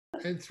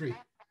And three.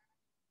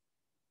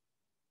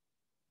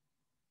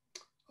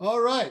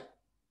 All right.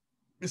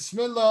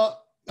 Bismillah.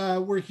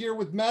 We're here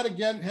with Matt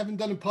again. Haven't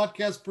done a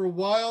podcast for a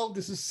while.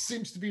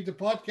 Seems to be the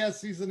podcast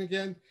season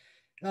again.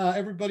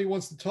 Everybody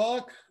wants to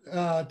talk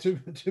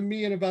to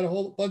me and about a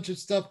whole bunch of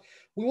stuff.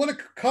 We want to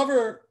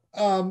cover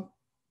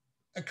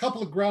a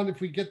couple of ground if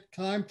we get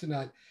time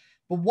tonight.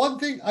 But one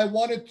thing I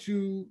wanted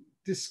to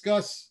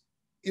discuss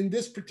in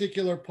this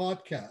particular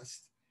podcast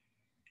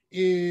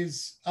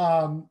is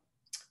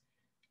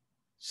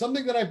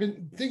something that I've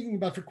been thinking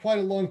about for quite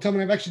a long time,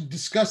 and I've actually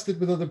discussed it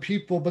with other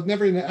people, but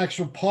never in an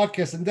actual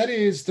podcast, and that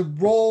is the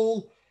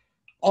role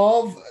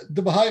of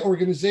the Baha'i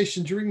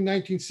organization during the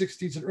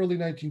 1960s and early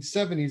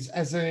 1970s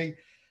as a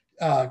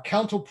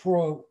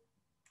counterpro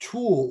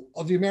tool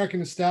of the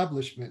American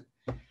establishment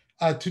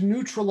to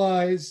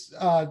neutralize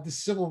the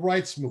civil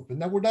rights movement.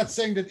 Now, we're not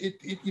saying that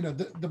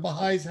the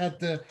Baha'is had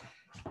the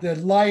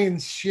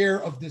lion's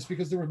share of this,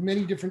 because there were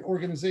many different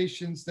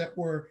organizations that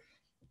were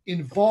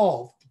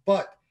involved,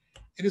 but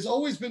it has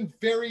always been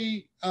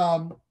very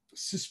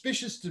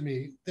suspicious to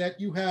me that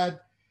you had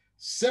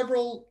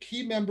several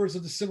key members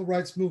of the civil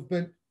rights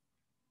movement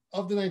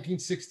of the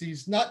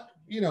 1960s, not,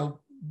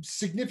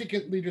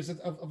 significant leaders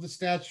of the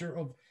stature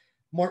of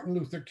Martin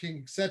Luther King,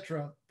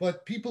 etc.,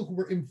 but people who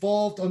were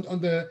involved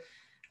on the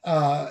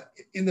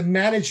in the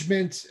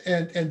management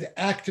and the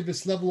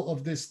activist level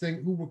of this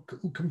thing, who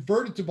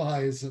converted to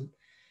Baha'ism,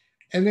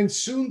 and then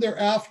soon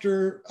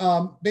thereafter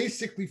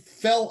basically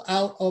fell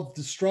out of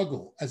the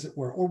struggle, as it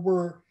were, or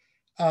were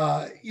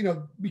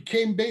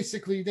became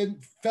basically, then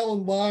fell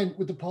in line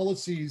with the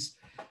policies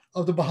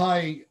of the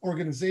Baha'i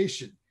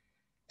organization.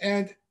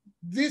 And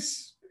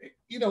this,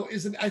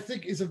 I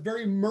think is a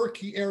very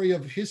murky area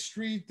of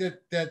history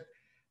that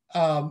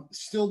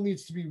still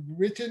needs to be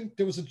written.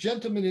 There was a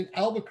gentleman in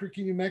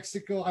Albuquerque, New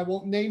Mexico. I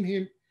won't name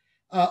him.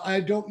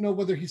 I don't know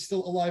whether he's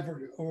still alive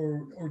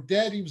or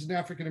dead. He was an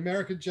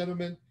African-American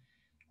gentleman.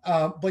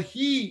 But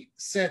he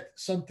said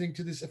something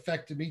to this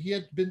effect to me. He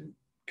had been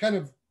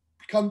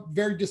become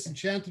very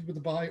disenchanted with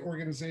the Baha'i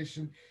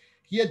organization.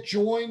 He had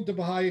joined the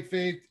Baha'i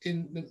faith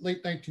in the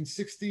late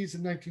 1960s,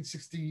 in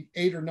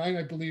 1968 or 9,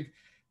 I believe,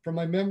 from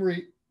my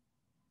memory.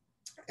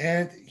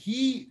 And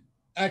he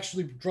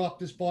actually dropped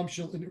this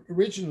bombshell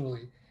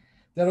originally,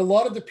 that a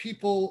lot of the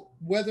people,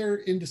 whether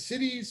in the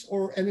cities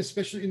and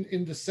especially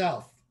in the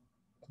South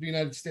of the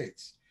United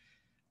States,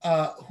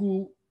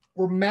 who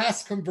were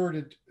mass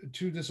converted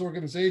to this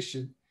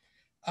organization,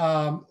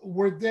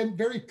 were then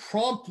very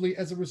promptly,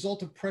 as a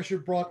result of pressure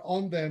brought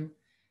on them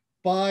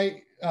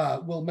by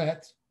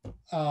Wilmette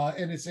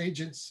and its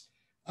agents,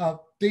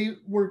 they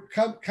were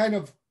kind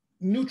of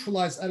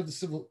neutralized out of the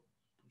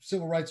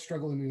civil rights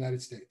struggle in the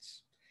United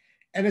States.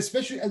 And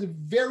especially at a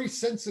very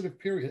sensitive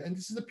period. And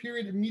this is the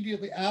period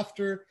immediately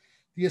after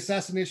the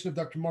assassination of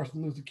Dr.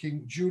 Martin Luther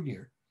King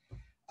Jr.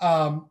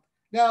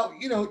 Now,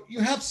 you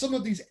have some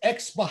of these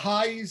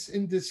ex-Baha'is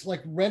in this,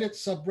 like Reddit,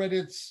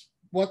 subreddits,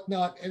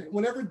 whatnot. And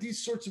whenever these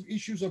sorts of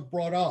issues are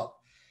brought up,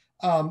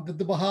 that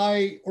the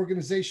Baha'i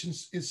organization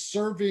is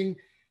serving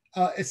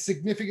a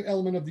significant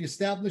element of the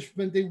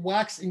establishment, they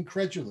wax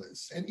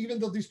incredulous. And even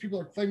though these people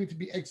are claiming to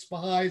be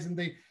ex-Baha'is and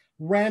they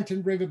rant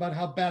and rave about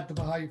how bad the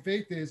Baha'i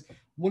faith is,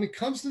 when it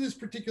comes to this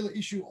particular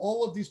issue,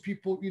 all of these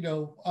people,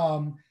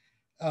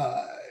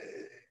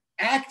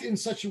 act in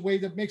such a way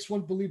that makes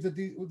one believe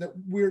that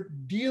we're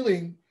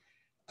dealing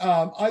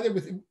either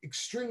with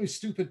extremely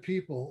stupid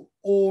people,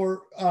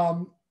 or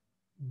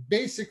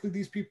basically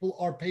these people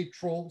are paid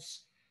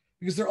trolls,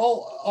 because they're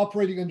all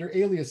operating under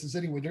aliases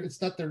anyway.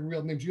 It's not their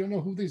real names. You don't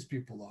know who these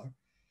people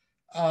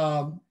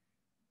are.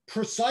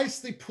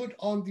 Precisely put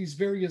on these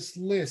various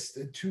lists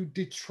to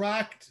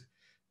detract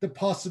the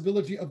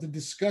possibility of the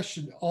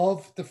discussion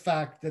of the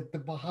fact that the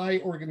Baha'i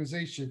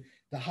organization,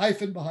 the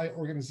hyphen Baha'i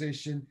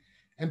organization,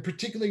 and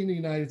particularly in the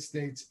United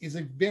States, is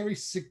a very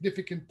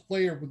significant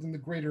player within the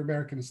greater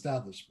American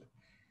establishment.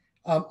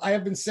 I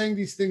have been saying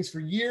these things for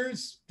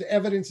years. The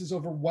evidence is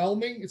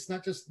overwhelming. It's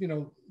not just,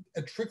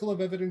 a trickle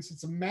of evidence.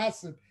 It's a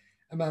massive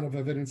amount of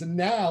evidence. And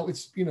now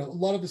it's, a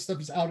lot of this stuff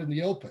is out in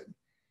the open.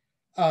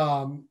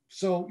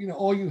 So,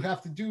 all you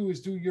have to do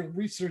is do your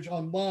research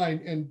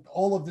online, and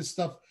all of this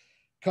stuff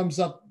comes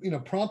up,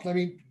 promptly. I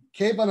mean,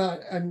 Kevan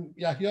and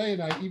Yahya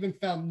and I even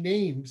found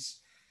names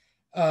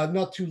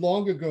not too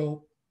long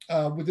ago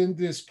within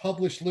this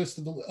published list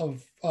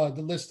of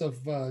the list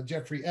of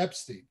Jeffrey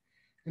Epstein.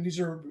 And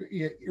these are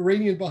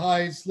Iranian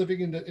Baha'is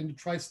living in the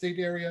tri-state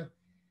area.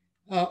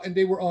 And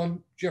they were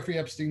on Jeffrey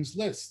Epstein's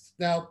list.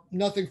 Now,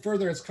 nothing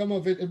further has come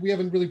of it, and we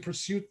haven't really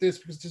pursued this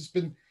because there's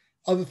been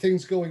other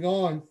things going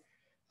on.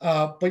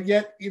 But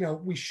yet,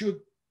 we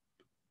should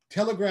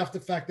telegraph the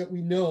fact that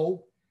we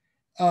know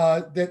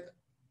that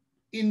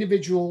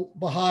individual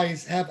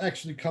Baha'is have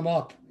actually come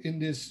up in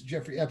this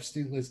Jeffrey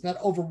Epstein list.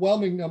 Not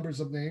overwhelming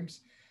numbers of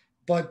names,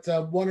 but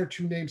one or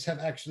two names have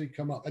actually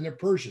come up, and they're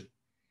Persian.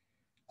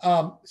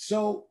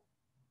 So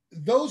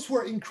those who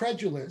are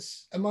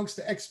incredulous amongst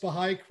the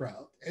ex-Baha'i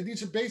crowd, and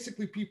these are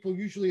basically people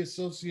usually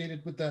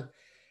associated with that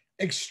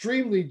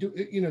extremely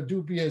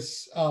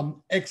dubious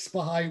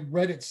ex-Baha'i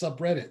Reddit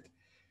subreddit.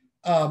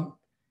 Um,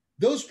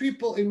 those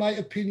people, in my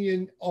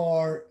opinion,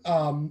 are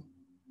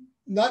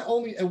not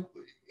only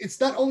it's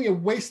not only a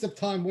waste of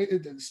time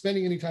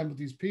spending any time with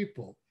these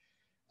people,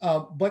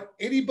 but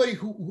anybody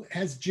who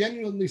has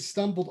genuinely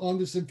stumbled on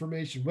this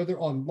information, whether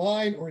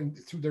online or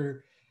through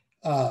their,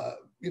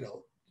 you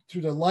know,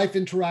 through their life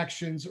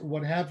interactions or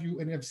what have you,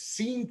 and have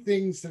seen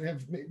things that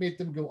have made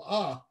them go,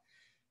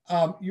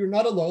 you're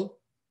not alone.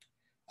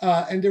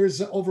 And there is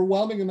an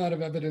overwhelming amount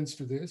of evidence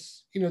for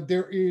this.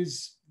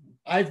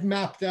 I've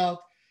mapped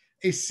out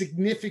a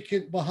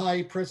significant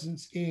Baha'i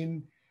presence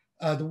in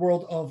the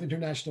world of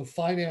international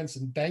finance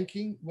and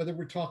banking, whether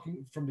we're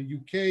talking from the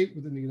UK,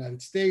 within the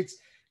United States,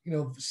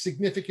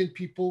 significant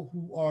people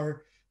who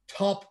are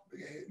top,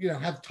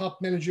 have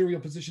top managerial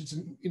positions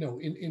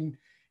in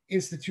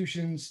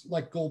institutions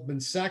like Goldman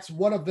Sachs.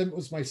 One of them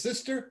was my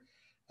sister,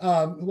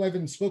 who I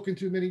haven't spoken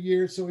to in many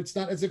years. So it's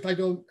not as if I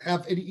don't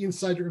have any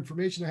insider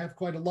information. I have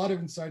quite a lot of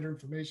insider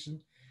information.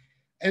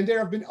 And there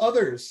have been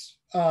others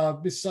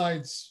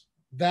besides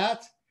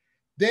that.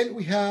 Then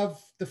we have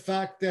the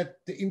fact that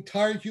the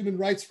entire human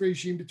rights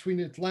regime between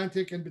the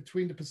Atlantic and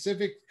between the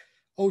Pacific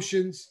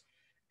Oceans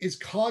is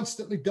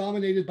constantly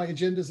dominated by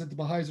agendas that the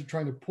Baha'is are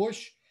trying to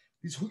push.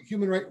 These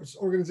human rights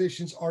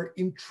organizations are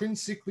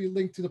intrinsically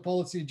linked to the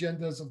policy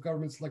agendas of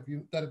governments like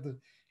that of the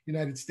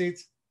United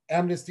States,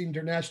 Amnesty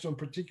International in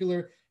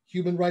particular,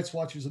 Human Rights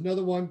Watch is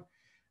another one.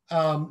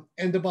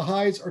 And the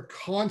Baha'is are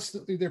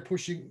constantly there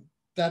pushing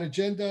that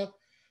agenda.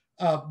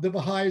 The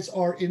Baha'is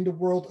are in the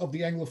world of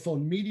the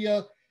Anglophone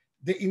media.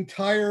 The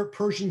entire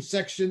Persian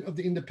section of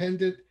the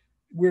Independent,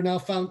 we're now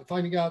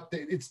finding out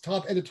that its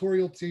top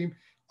editorial team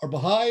are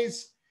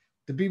Baha'is.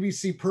 The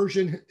BBC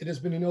Persian, it has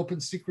been an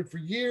open secret for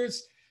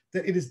years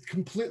that it is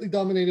completely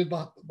dominated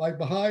by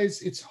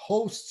Baha'is. Its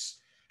hosts,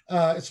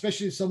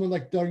 especially someone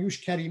like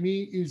Daryush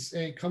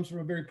Karimi, comes from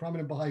a very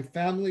prominent Baha'i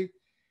family.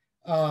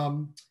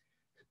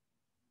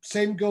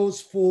 Same goes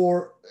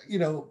for,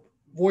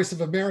 Voice of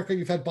America.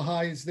 You've had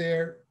Baha'is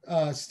there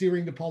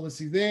steering the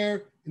policy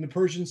there in the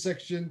Persian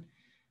section.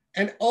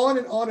 And on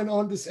and on and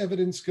on this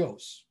evidence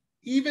goes.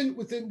 Even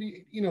within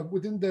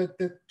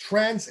the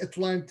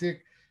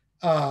transatlantic,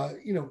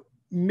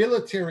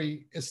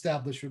 military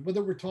establishment,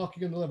 whether we're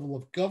talking on the level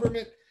of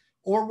government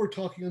or we're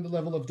talking on the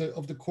level of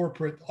the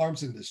corporate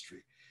arms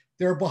industry,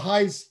 there are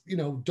Baha'is,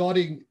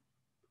 dotting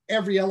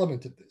every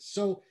element of this.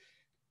 So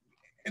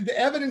the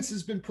evidence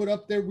has been put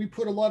up there. We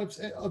put a lot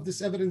of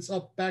this evidence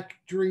up back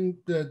during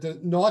the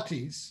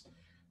noughties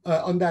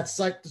on that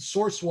site, the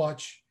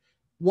SourceWatch.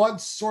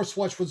 Once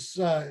SourceWatch was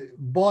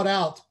bought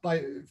out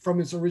from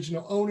its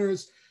original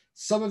owners,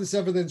 some of this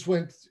evidence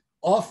went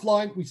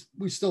offline.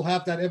 We still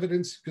have that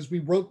evidence because we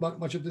wrote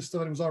much of this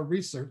stuff and it was our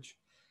research.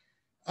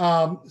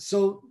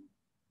 So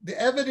the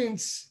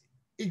evidence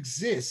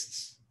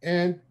exists,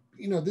 and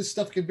this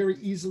stuff can very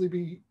easily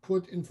be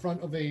put in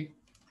front of a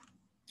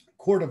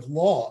court of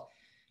law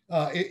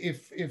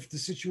if the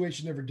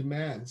situation ever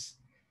demands,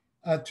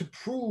 to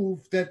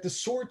prove that the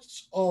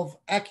sorts of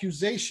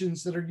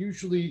accusations that are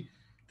usually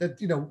that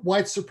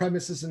white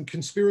supremacists and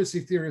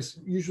conspiracy theorists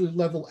usually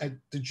level at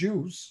the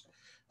Jews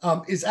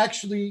is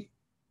actually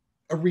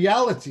a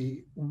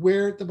reality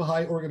where the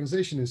Baha'i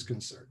organization is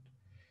concerned.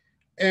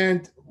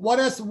 And one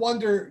has to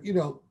wonder,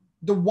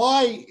 the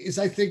why is,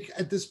 I think,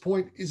 at this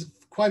point is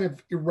kind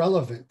of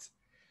irrelevant.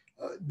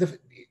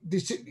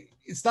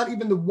 It's not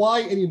even the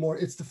why anymore.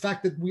 It's the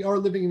fact that we are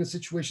living in a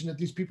situation that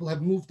these people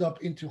have moved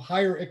up into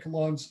higher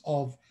echelons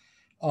of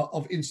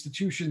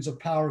institutions of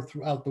power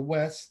throughout the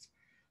West.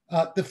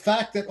 The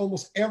fact that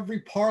almost every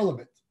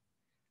parliament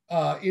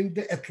in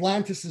the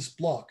Atlanticist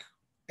bloc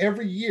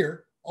every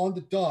year on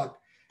the dot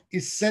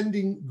is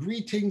sending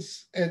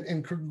greetings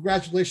and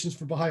congratulations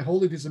for Baha'i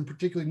holidays, and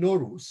particularly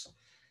Nowruz,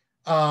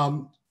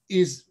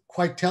 is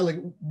quite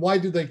telling. Why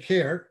do they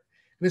care?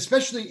 And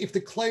especially if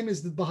the claim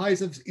is that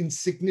Baha'is have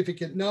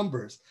insignificant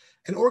numbers.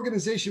 An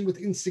organization with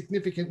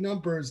insignificant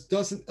numbers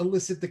doesn't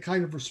elicit the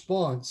kind of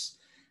response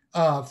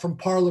from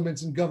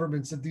parliaments and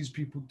governments that these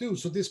people do.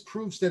 So this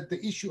proves that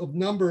the issue of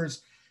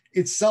numbers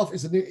itself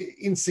is an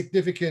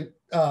insignificant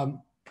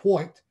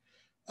point.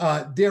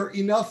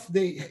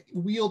 They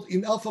wield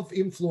enough of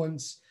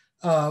influence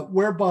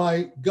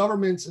whereby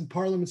governments and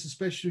parliaments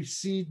especially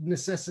see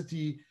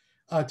necessity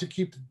to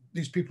keep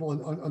these people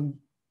on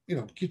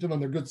keep them on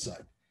their good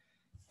side.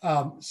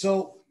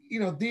 So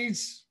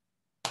these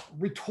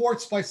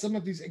retorts by some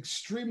of these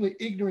extremely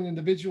ignorant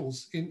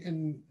individuals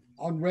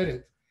on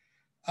Reddit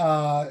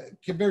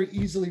can very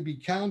easily be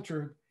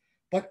countered.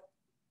 But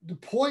the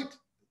point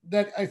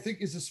that I think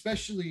is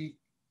especially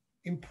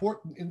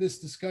important in this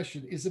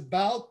discussion is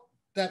about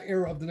that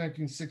era of the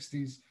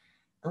 1960s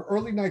or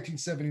early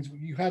 1970s, when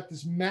you had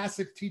this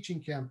massive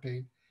teaching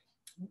campaign,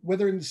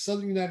 whether in the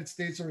southern United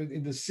States or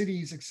in the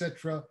cities,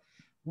 etc.,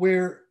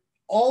 where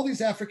all these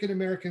African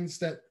Americans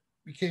that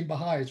became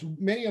Baha'is,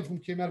 many of them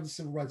came out of the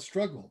civil rights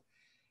struggle.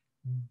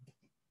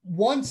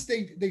 Once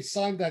they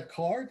signed that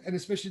card, and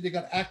especially they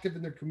got active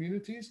in their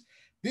communities,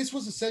 this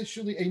was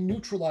essentially a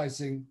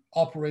neutralizing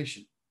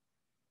operation.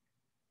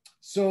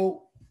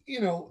 So,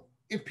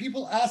 if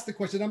people ask the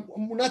question,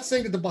 we're not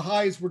saying that the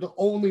Baha'is were the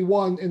only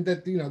one and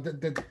that,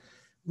 that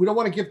we don't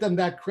want to give them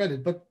that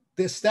credit, but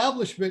the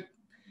establishment,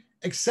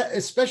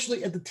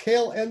 especially at the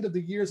tail end of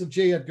the years of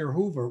J. Edgar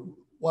Hoover,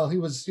 while he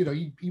was, he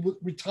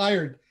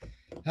retired,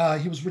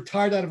 he was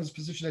retired out of his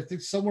position, I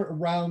think somewhere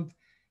around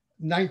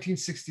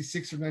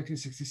 1966 or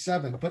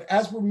 1967. But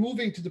as we're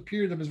moving to the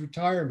period of his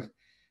retirement,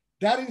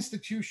 that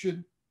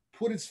institution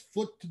put its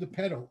foot to the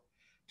pedal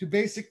to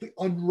basically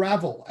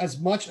unravel as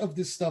much of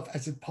this stuff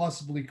as it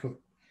possibly could.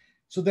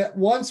 So that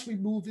once we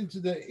moved into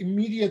the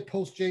immediate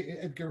post J.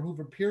 Edgar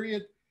Hoover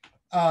period,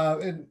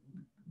 and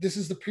this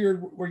is the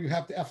period where you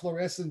have the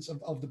efflorescence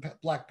of the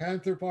Black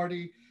Panther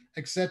Party,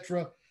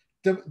 etc.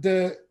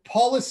 The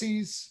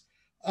policies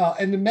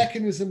and the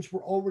mechanisms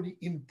were already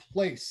in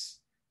place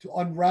to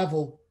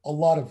unravel a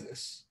lot of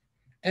this.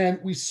 And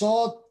we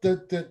saw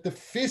the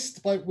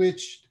fist by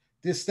which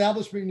the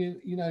establishment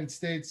in the United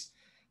States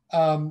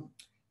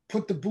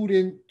put the boot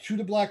in to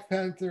the Black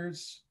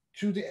Panthers,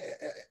 to the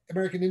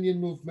American Indian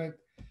movement,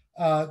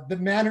 the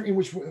manner in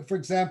which, for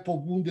example,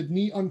 Wounded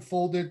Knee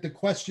unfolded, the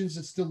questions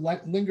that still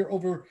linger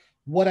over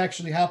what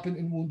actually happened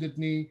in Wounded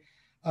Knee,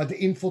 the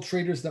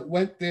infiltrators that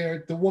went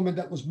there, the woman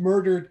that was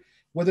murdered,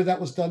 whether that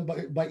was done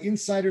by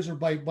insiders or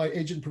by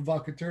agent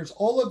provocateurs.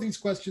 All of these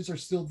questions are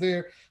still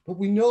there, but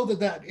we know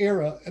that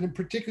era, and in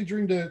particular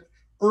during the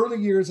early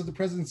years of the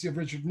presidency of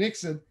Richard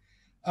Nixon,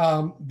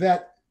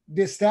 that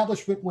the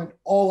establishment went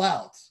all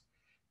out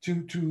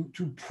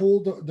to pull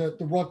the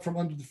rug from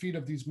under the feet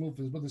of these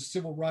movements, whether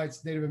civil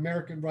rights, Native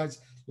American rights,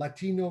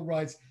 Latino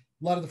rights,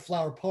 a lot of the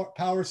flower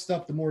power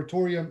stuff, the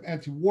moratorium,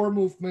 anti-war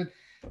movement,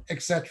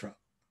 etc.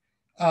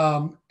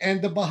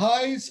 And the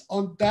Baha'is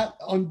on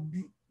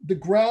the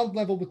ground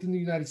level within the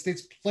United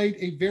States played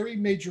a very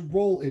major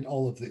role in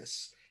all of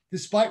this,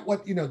 despite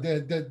what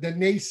the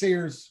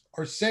naysayers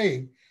are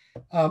saying.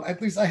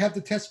 At least I have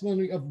the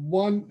testimony of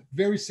one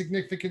very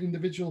significant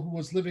individual who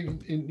was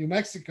living in New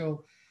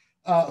Mexico,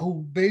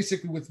 who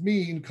basically with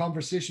me in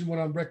conversation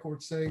went on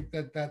record saying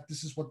that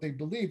this is what they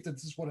believed, that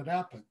this is what had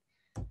happened,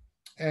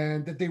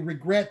 and that they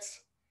regret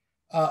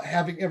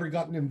having ever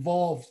gotten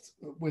involved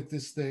with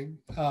this thing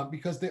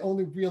because they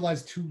only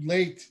realized too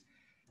late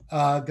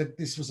that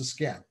this was a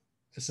scam,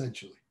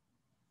 essentially.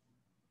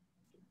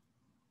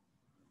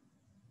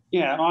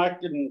 Yeah, well,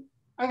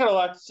 I got a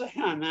lot to say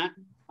on that.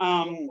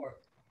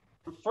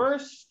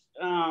 First,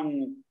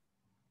 I'm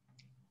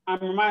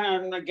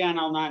reminded, again,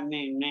 I'll not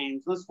name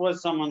names. This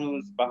was someone who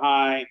was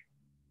Baha'i.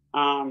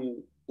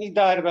 He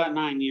died about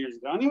 9 years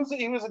ago, and he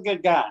was a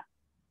good guy,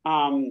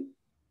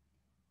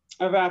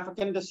 of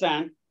African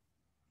descent.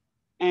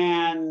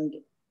 And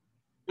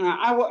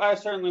I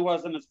certainly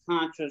wasn't as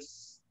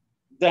conscious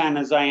then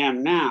as I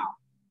am now.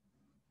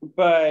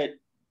 But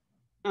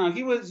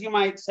he was, you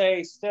might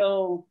say,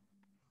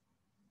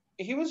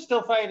 he was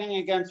still fighting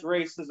against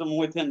racism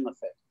within the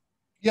faith.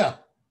 Yeah.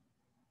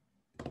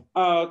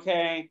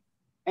 Okay.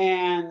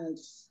 And,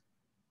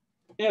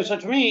 so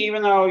to me,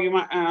 even though you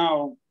might,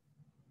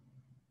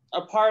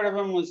 a part of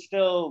him was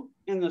still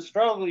in the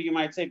struggle, you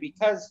might say,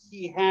 because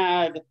he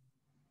had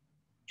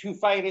to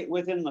fight it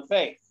within the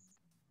faith,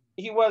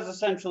 he was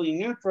essentially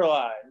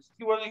neutralized.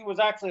 He was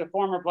actually a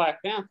former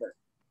Black Panther.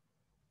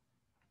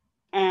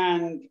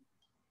 And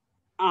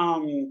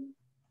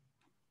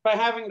by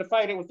having to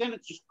fight it within,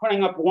 it's just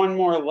putting up one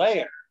more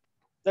layer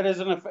that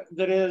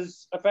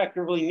is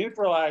effectively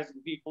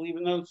neutralizing people,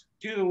 even those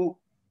who do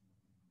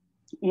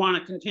want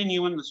to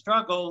continue in the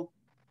struggle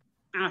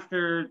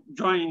after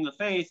joining the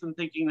faith and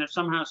thinking they're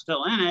somehow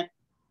still in it,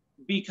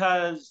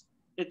 because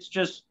it's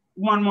just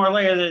one more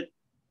layer that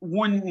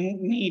wouldn't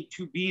need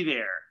to be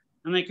there,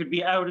 and they could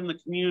be out in the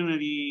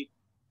community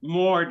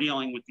more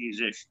dealing with these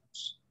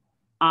issues.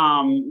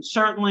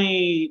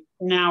 Certainly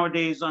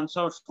nowadays on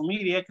social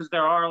media, because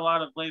there are a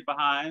lot of lay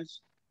Baha'is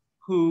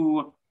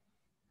who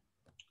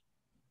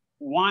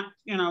want,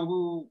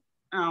 who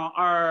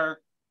are,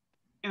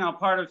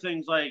 part of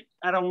things like,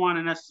 I don't want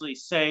to necessarily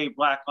say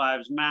Black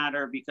Lives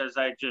Matter because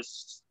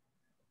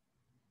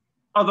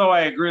although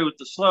I agree with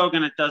the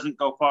slogan, it doesn't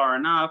go far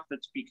enough.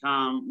 It's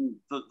become,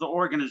 the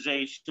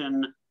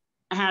organization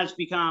has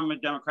become a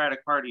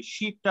Democratic Party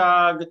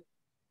sheepdog.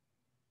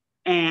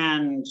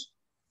 And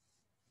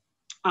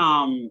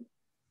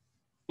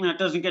it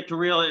doesn't get to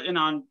really,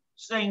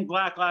 saying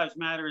Black Lives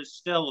Matter is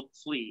still a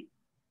plea.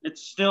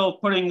 It's still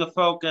putting the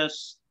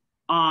focus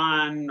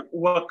on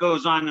what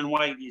goes on in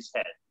Whitey's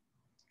head.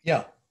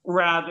 Yeah.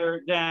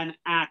 Rather than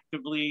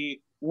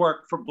actively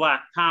work for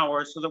Black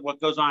power so that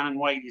what goes on in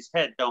Whitey's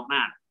head don't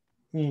matter.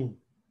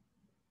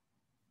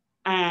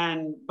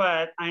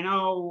 But I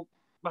know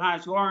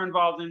Baha'is who are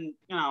involved in,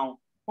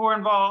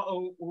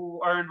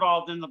 who are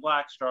involved in the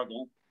Black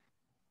struggle,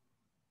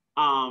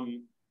 as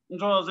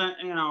well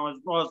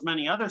as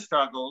many other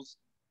struggles,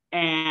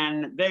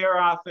 and they are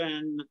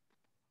often,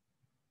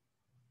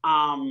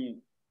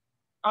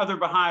 other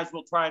Baha'is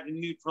will try to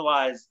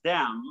neutralize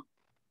them,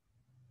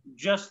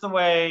 just the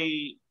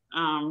way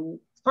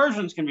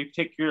Persians can be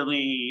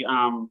particularly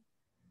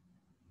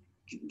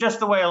just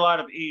the way a lot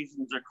of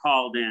Asians are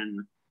called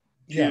in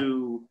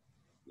to,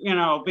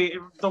 be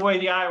the way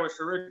the Irish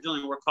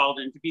originally were called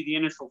in to be the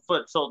initial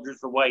foot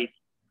soldiers of white.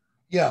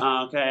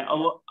 Yeah. Okay. A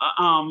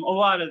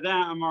lot of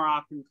them are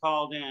often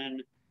called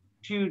in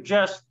to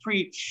just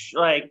preach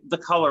like the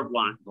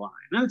colorblind line,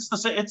 and it's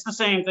the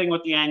same thing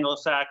with the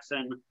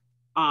Anglo-Saxon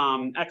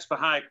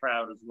ex-Baha'i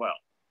crowd as well.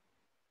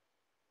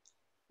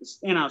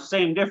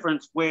 Same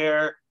difference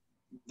where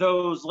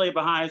those lay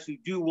Baha'is who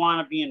do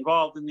want to be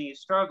involved in these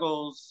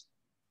struggles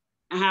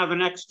have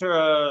an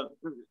extra,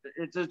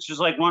 it's just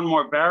like one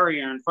more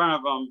barrier in front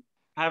of them,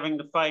 having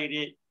to fight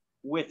it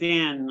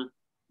within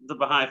the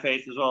Baha'i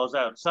faith as well as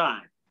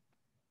outside.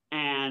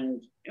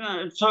 And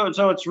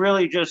so it's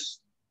really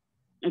just,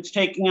 it's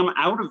taking them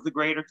out of the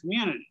greater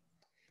community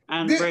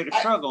and the greater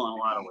struggle in a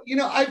lot of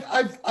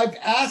ways. I've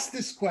asked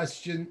this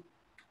question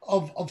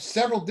of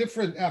several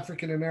different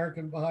African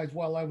American Baha'is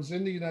while I was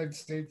in the United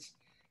States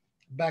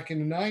back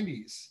in the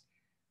 90s.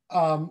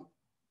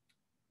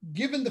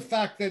 Given the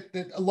fact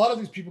that a lot of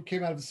these people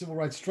came out of the civil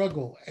rights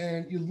struggle,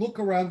 and you look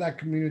around that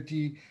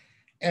community,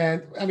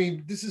 and I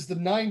mean, this is the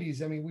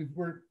 90s. I mean,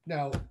 we're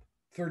now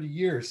 30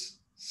 years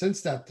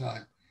since that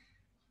time.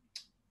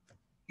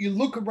 You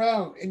look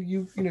around and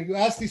you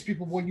ask these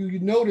people, well, you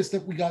notice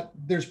that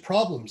there's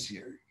problems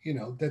here,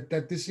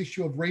 that this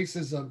issue of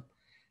racism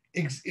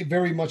it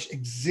very much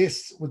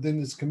exists within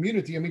this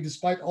community. I mean,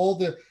 despite all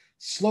the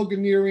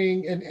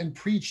sloganeering and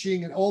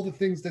preaching and all the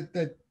things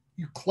that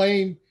you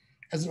claim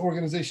as an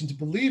organization to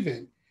believe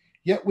in,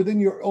 yet within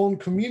your own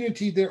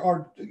community,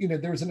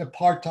 there's an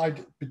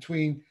apartheid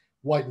between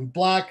white and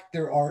black.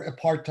 There are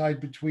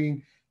apartheid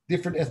between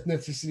different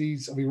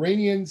ethnicities of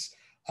Iranians.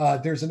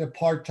 There's an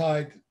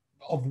apartheid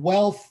of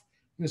wealth.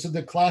 So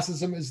the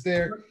classism is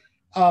there.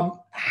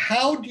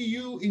 How do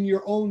you, in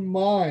your own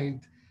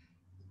mind,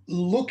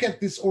 look at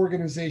this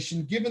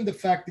organization, given the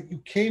fact that you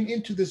came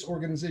into this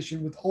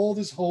organization with all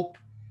this hope,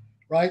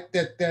 right?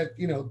 That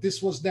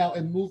this was now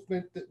a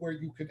movement where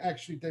you could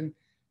actually then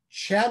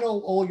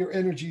channel all your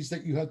energies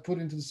that you had put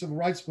into the civil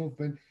rights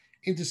movement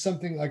into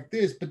something like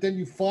this, but then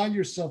you find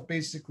yourself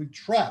basically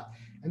trapped.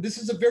 And this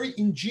is a very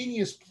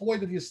ingenious ploy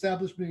that the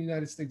establishment in the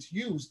United States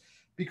used,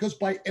 because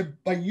by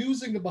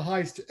using the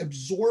Baha'is to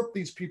absorb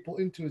these people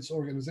into its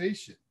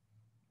organization,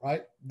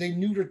 right, they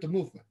neutered the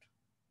movement.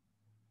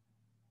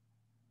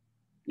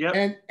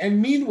 Yeah.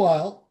 And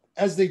meanwhile,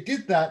 as they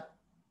did that,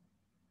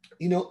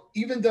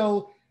 even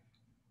though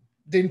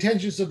the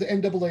intentions of the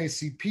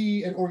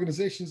NAACP and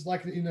organizations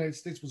like the United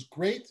States was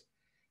great,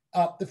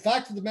 the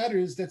fact of the matter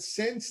is that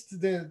since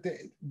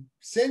the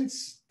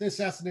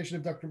assassination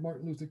of Dr.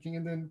 Martin Luther King,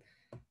 and then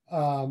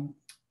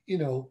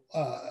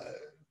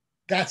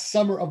that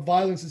summer of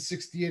violence in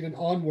 '68 and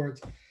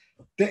onwards,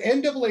 the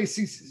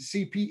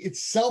NAACP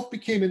itself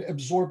became an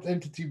absorbed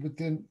entity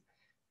within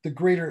the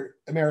greater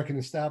American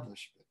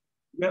establishment.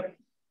 Yep.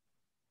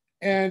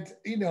 And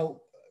the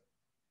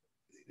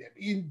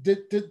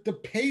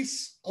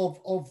pace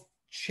of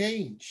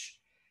change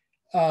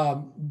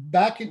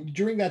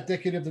during that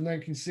decade of the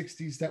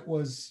 1960s that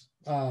was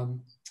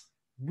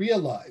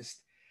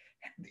realized,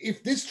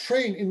 if this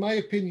train, in my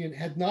opinion,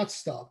 had not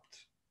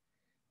stopped,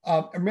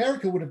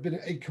 America would have been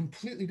a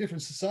completely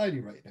different society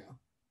right now.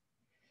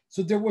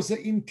 So there was an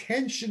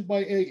intention by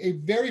a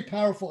very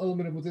powerful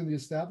element within the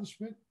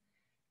establishment,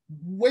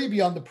 way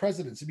beyond the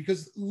presidency,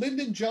 because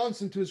Lyndon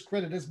Johnson, to his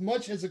credit, as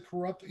much as a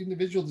corrupt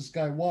individual this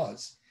guy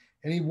was,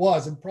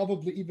 and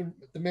probably even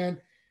the man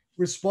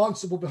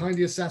responsible behind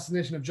the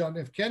assassination of John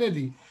F.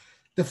 Kennedy,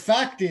 the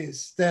fact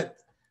is that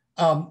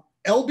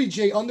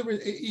LBJ, on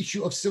the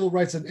issue of civil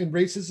rights and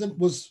racism,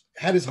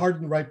 had his heart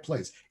in the right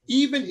place,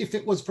 even if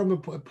it was from a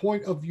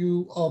point of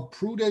view of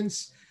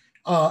prudence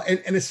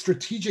and a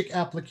strategic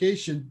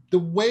application. The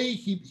way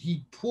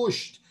he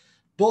pushed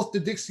both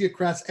the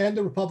Dixiecrats and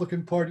the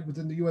Republican Party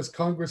within the U.S.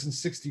 Congress in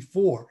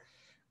 '64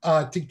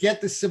 to get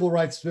the civil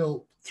rights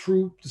bill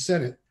through the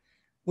Senate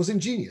was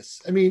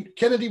ingenious. I mean,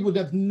 Kennedy would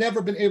have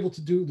never been able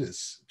to do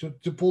this,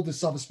 to pull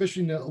this off,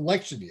 especially in an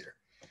election year.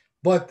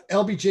 But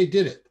LBJ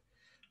did it.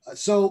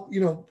 So,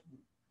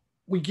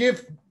 we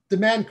give the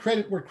man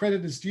credit where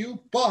credit is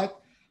due,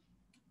 but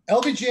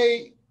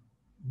LBJ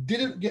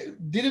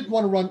didn't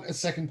want to run a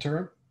second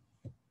term.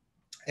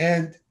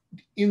 And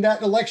in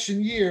that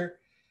election year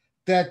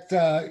that,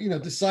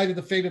 decided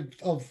the fate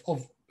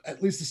of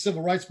at least the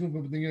civil rights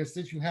movement in the United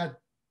States, you had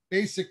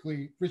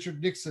basically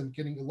Richard Nixon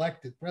getting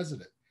elected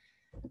president,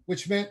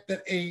 which meant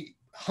that a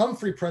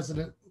Humphrey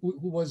president, who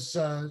was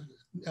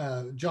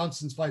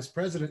Johnson's vice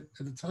president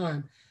at the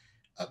time,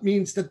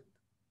 means that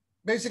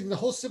basically the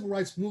whole civil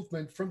rights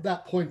movement from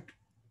that point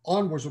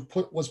onwards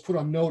was put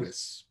on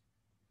notice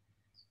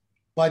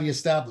by the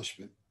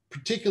establishment,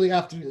 particularly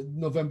after the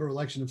November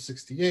election of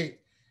 '68,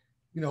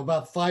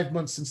 about 5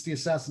 months since the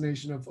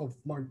assassination of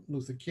Martin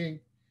Luther King.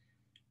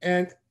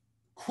 And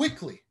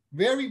quickly,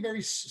 very,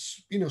 very,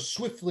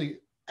 swiftly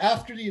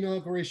after the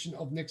inauguration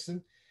of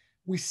Nixon,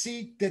 we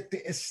see that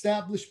the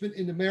establishment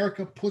in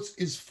America puts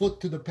his foot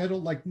to the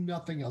pedal like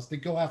nothing else. They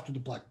go after the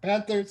Black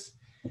Panthers.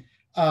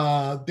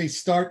 They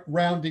start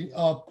rounding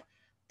up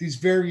these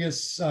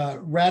various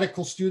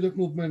radical student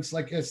movements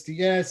like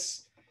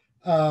SDS.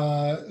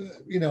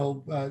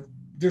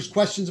 There's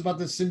questions about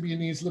the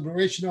Symbionese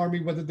Liberation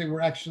Army, whether they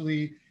were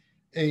actually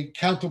a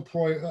counter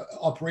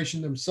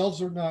operation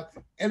themselves or not,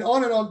 and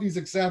on these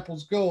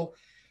examples go.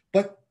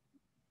 But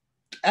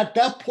at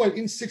that point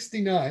in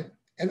 69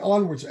 and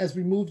onwards, as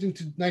we moved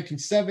into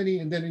 1970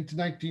 and then into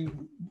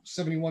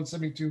 1971,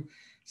 72,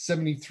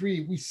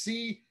 73, we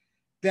see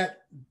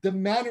that the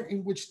manner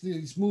in which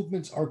these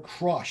movements are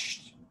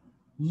crushed,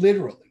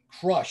 literally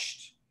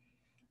crushed,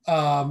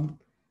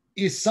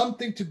 is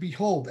something to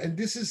behold. And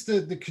this is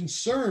the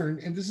concern,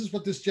 and this is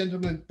what this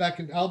gentleman back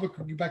in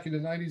Albuquerque back in the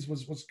 90s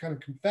was kind of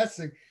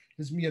confessing,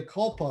 his mea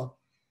culpa,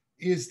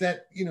 is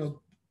that,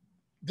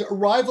 the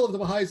arrival of the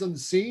Baha'is on the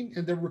scene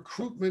and the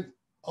recruitment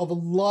of a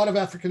lot of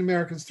African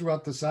Americans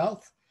throughout the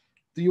South,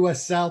 the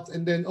US South,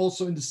 and then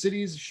also in the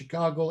cities,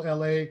 Chicago,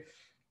 LA,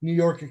 New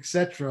York,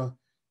 etc.,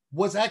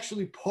 was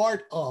actually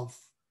part of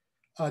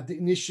the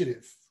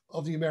initiative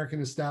of the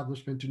American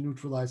establishment to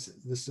neutralize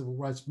the civil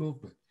rights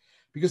movement.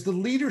 Because the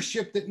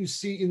leadership that you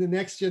see in the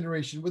next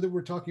generation, whether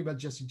we're talking about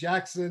Jesse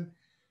Jackson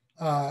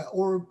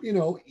or,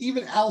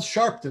 even Al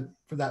Sharpton,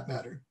 for that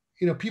matter,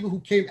 people who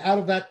came out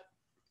of that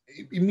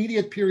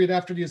immediate period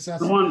after the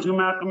assassination. The ones who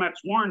Malcolm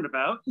X warned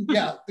about.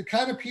 Yeah, the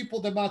kind of people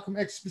that Malcolm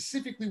X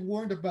specifically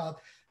warned about.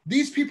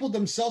 These people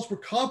themselves were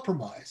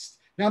compromised.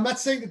 Now, I'm not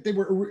saying that they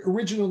were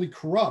originally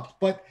corrupt,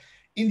 but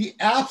in the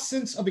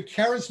absence of a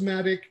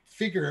charismatic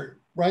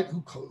figure, right,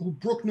 who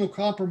brook no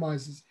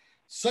compromises,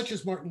 such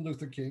as Martin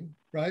Luther King,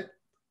 right,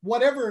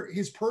 whatever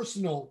his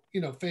personal,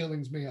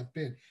 failings may have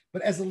been,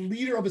 but as a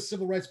leader of a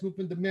civil rights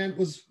movement, the man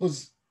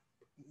was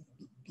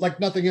like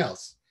nothing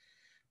else.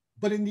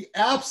 But in the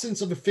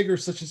absence of a figure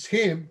such as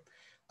him,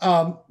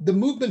 the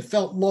movement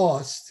felt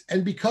lost,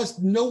 and because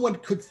no one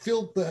could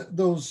fill that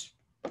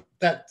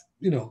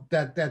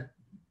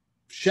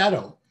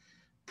shadow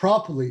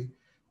properly,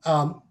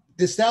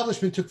 the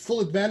establishment took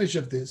full advantage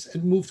of this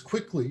and moved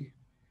quickly,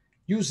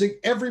 using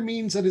every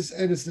means at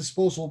its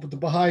disposal, but the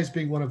Baha'is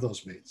being one of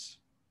those means,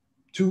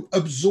 to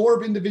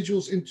absorb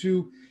individuals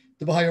into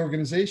the Baha'i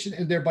organization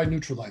and thereby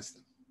neutralize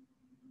them.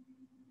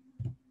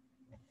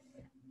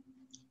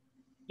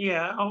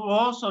 Yeah, I'll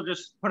also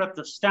just put up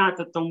the stat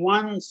that the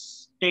one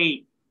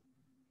state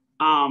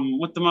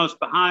with the most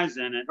Baha'is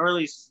in it, or at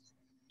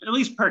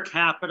least per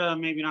capita,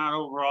 maybe not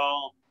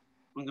overall,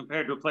 when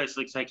compared to a place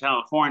like, say,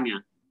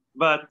 California,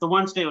 but the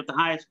one state with the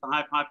highest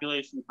Baha'i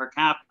population per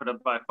capita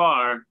by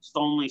far, it's the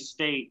only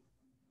state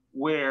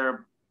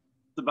where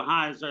the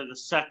Baha'is are the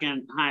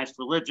second highest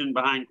religion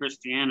behind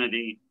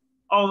Christianity,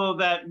 although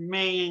that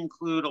may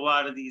include a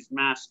lot of these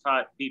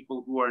mass-taught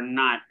people who are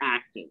not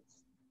active.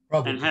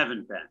 Probably. And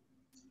haven't been.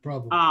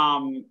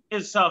 Probably.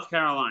 Is South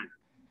Carolina.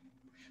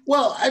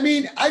 Well, I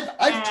mean,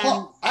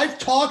 I've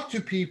talked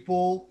to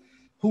people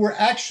who were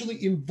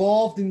actually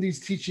involved in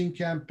these teaching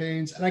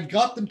campaigns, and I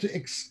got them to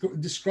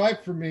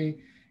describe for me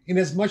in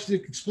as much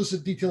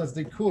explicit detail as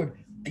they could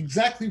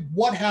exactly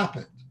what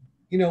happened.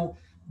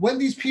 When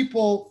these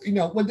people,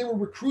 when they were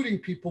recruiting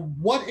people,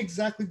 what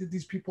exactly did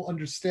these people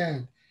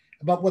understand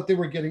about what they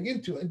were getting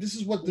into? And this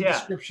is what the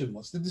description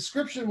was. The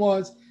description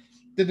was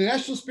that the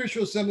National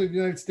Spiritual Assembly of the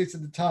United States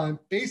at the time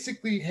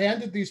basically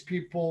handed these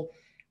people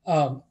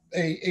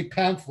a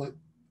pamphlet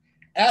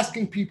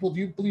asking people, do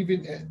you believe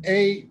in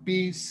A,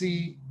 B,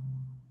 C,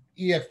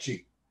 E, F,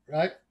 G,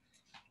 right?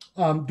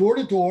 Door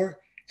to door.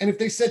 And if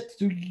they said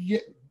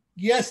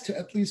yes to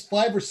at least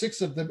 5 or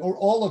 6 of them or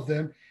all of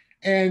them,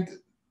 and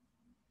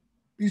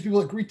these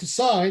people agreed to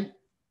sign,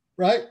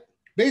 right?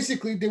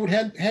 Basically, they would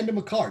hand them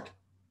a card.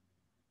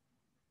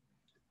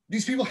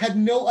 These people had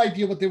no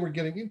idea what they were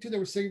getting into. They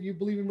were saying, do you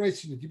believe in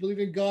race unity? Do you believe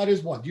in God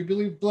is one? Do you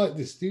believe blood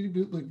this? Do you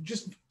believe,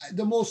 just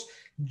the most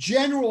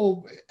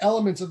general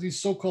elements of these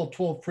so-called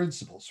 12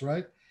 principles,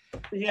 right?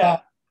 Yeah.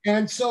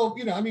 And so,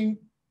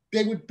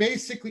 they would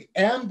basically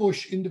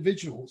ambush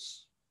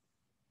individuals.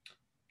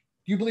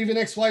 Do you believe in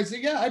X, Y, Z?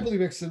 Yeah, I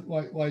believe X and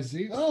Y,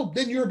 Z. Oh,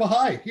 then you're a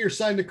Baha'i. Here,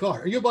 sign the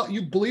card. You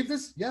believe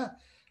this? Yeah.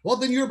 Well,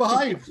 then you're a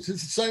Baha'i.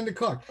 Sign the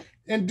card.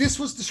 And this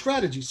was the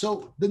strategy.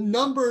 So the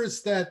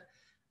numbers that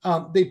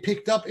they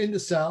picked up in the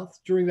South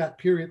during that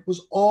period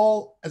was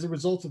all as a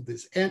result of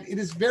this. And it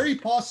is very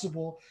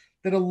possible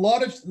that a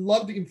lot of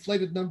the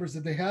inflated numbers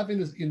that they have in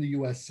the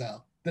U.S.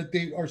 South that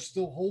they are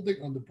still holding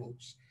on the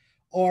books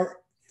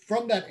are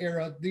from that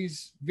era,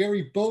 these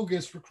very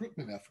bogus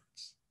recruitment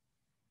efforts.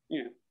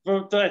 Yeah.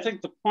 But I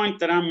think the point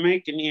that I'm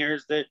making here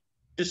is that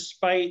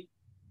despite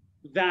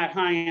that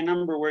high a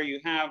number where you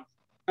have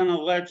an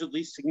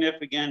allegedly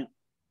significant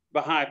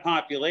Baha'i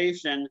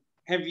population,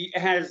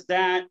 has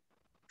that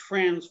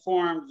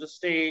transformed the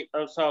state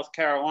of South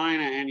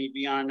Carolina any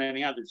beyond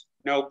any others?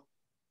 Nope.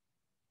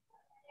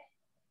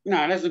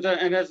 No, it hasn't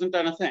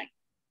done a thing.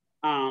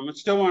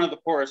 It's still one of the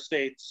poorest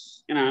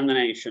states, in the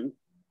nation.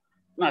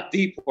 Not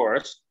the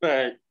poorest,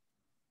 but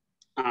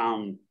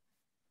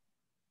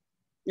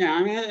Yeah,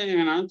 I mean,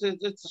 you know,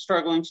 it's a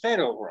struggling state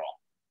overall.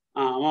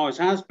 Always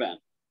has been.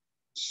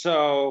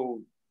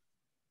 So,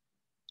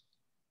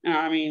 you know,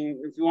 I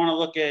mean, if you want to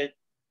look at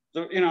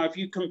the, you know, if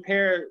you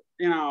compare,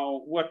 you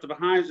know, what the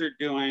Baha'is are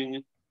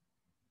doing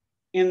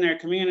in their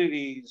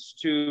communities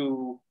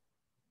to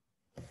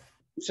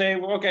say,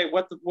 well, okay,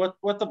 what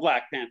the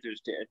Black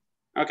Panthers did,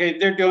 okay,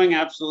 they're doing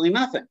absolutely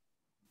nothing.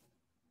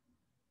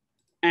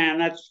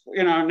 And that's,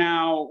 you know,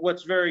 now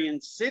what's very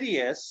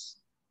insidious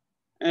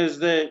is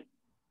that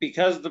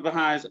because the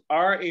Baha'is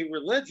are a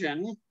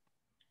religion,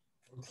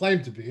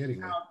 Claim to be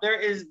anyway.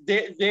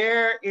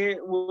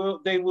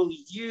 they will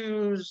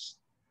use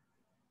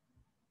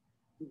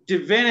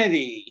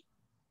divinity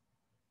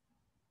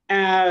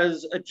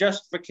as a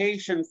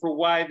justification for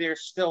why they're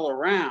still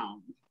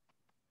around.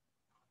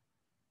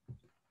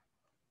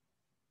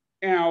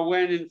 You know,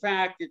 when in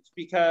fact it's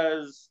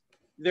because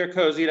they're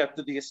cozied up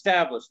to the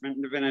establishment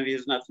and divinity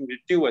has nothing to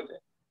do with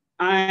it.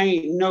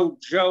 I, no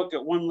joke,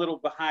 at one little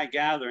Baha'i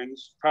gathering, this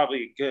is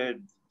probably a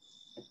good,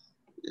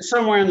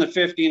 somewhere in the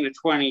 15 to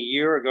 20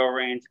 year ago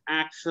range,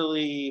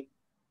 actually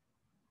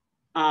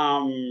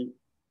had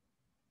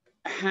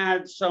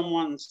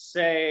someone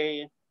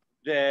say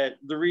that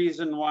the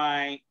reason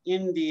why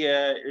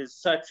India is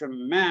such a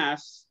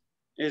mess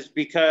is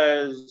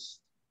because,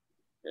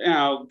 you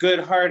know,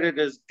 good-hearted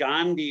as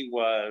Gandhi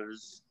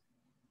was,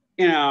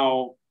 you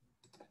know,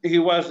 he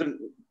wasn't,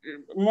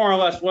 more or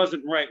less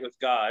wasn't right with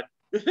God.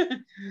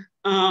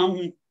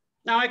 Now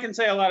I can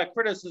say a lot of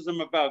criticism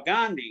about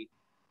Gandhi,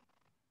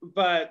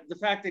 but the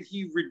fact that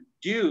he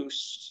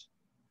reduced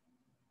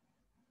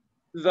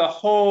the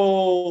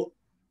whole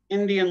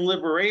Indian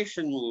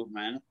liberation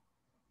movement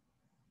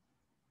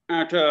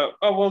to,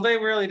 oh, well, they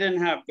really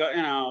didn't have,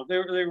 you know, they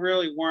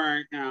really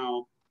weren't, you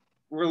know,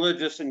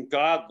 religious and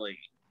godly.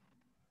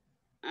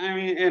 I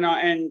mean, you know,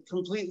 and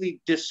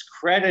completely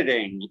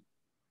discrediting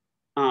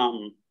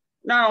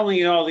not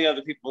only all the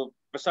other people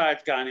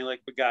besides Gandhi, like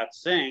Bhagat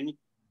Singh,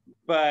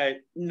 but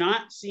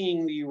not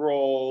seeing the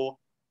role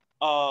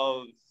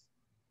of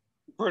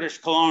British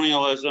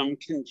colonialism,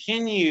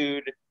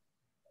 continued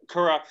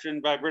corruption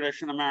by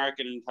British and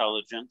American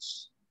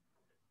intelligence.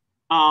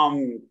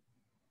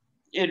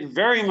 It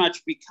very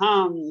much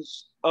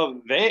becomes a,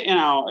 you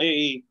know,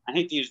 I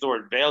hate to use the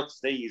word veil because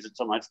they use it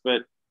so much,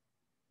 but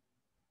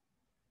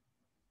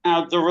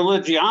the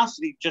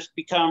religiosity just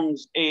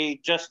becomes a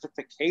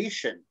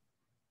justification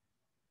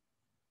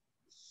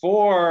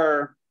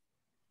for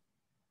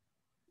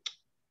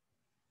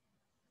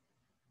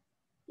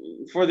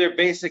their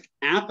basic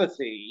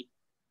apathy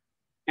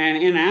and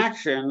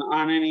inaction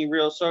on any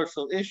real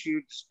social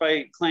issue,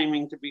 despite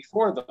claiming to be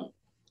for them.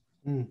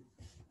 Mm.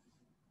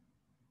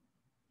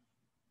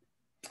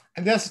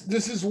 And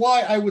this is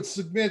why I would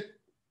submit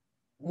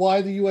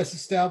why the U.S.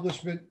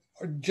 establishment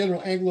or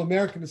general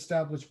Anglo-American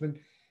establishment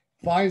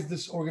finds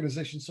this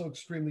organization so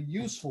extremely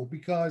useful,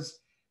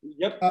 because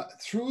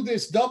through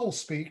this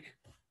doublespeak,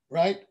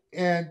 right?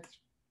 And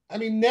I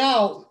mean,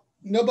 now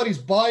nobody's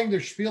buying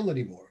their spiel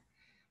anymore,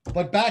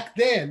 but back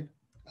then,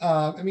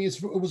 I mean,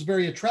 it was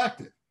very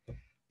attractive.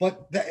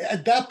 But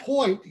at that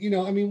point, you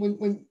know, I mean,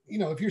 when you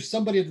know, if you're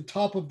somebody at the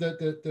top of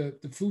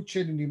the food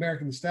chain in the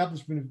American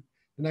establishment of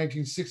the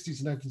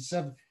 1960s and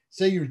 1970s,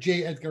 say you're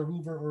J. Edgar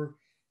Hoover or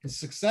his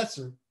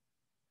successor,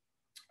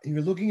 and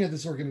you're looking at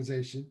this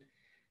organization,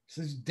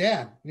 says,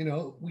 damn, you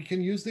know, we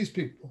can use these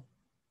people.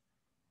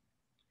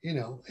 You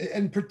know,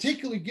 and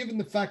particularly given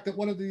the fact that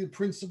one of the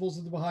principles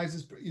of the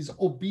Baha'is is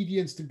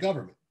obedience to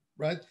government,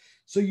 right?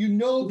 So you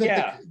know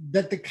that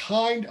the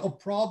kind of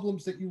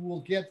problems that you will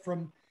get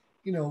from,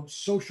 you know,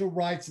 social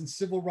rights and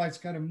civil rights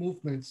kind of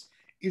movements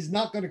is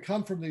not going to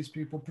come from these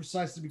people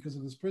precisely because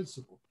of this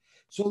principle.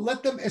 So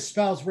let them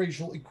espouse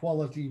racial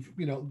equality,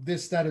 you know,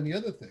 this, that, and the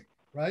other thing,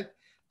 right?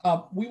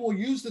 We will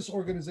use this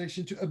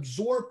organization to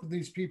absorb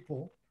these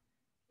people,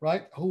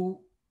 right,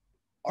 who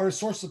are a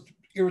source of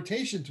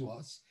irritation to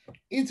us,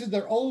 into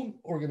their own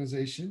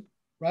organization,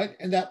 right?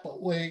 And that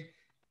way,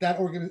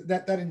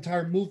 that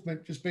entire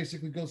movement just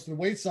basically goes to the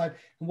wayside,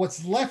 and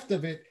what's left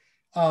of it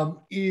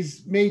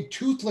is made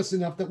toothless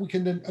enough that we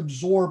can then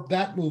absorb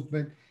that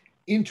movement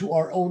into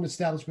our own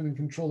establishment and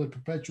control it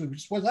perpetually,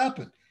 which is what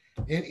happened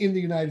in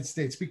the United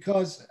States.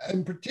 Because,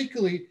 and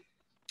particularly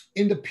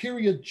in the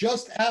period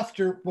just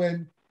after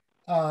when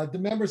the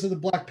members of the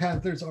Black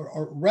Panthers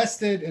are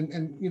arrested,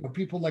 and you know,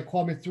 people like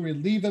Kwame Ture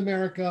leave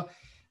America,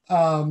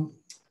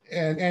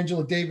 and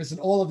Angela Davis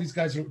and all of these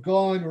guys are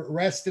gone or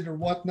arrested or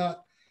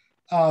whatnot.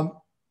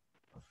 From,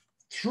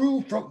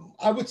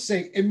 I would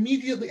say,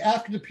 immediately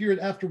after the period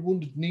after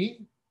Wounded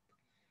Knee,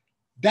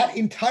 that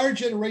entire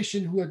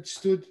generation who had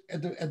stood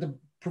at the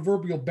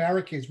proverbial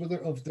barricades, whether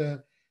of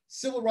the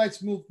civil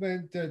rights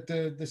movement,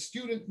 the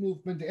student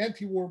movement, the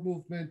anti-war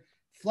movement,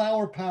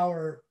 Flower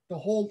Power, the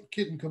whole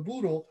kit and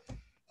caboodle,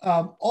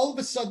 all of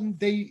a sudden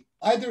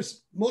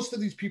most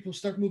of these people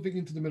start moving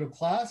into the middle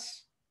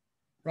class,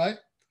 right?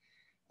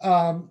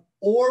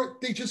 Or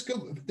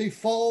they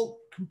fall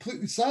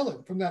completely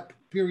silent from that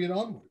period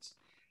onwards.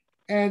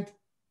 And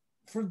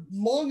for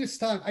longest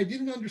time, I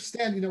didn't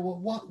understand,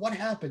 what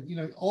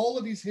happened. All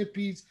of these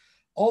hippies,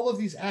 all of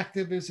these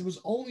activists. It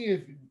was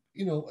only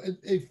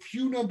a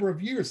few number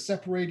of years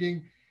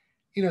separating,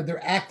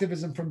 their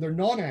activism from their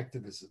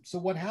non-activism. So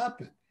what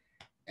happened?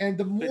 And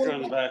the more,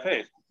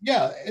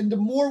 yeah, and the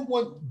more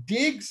one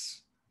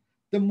digs,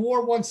 the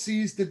more one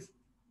sees that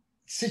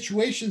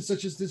situations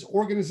such as this,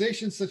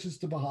 organizations such as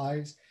the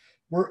Baha'is,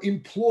 were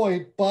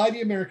employed by the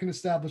American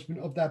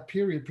establishment of that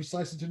period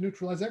precisely to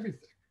neutralize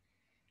everything.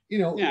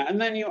 Yeah, and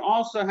then you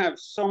also have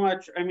so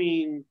much of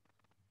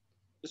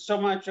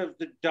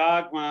the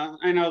dogma.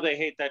 I know they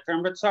hate that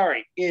term, but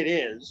sorry, it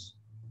is.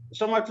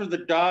 So much of the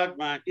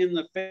dogma in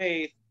the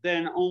faith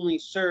then only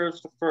serves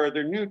to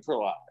further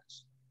neutralize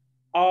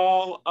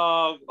all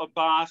of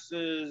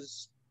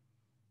Abbas's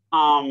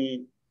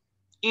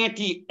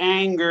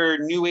anti-anger,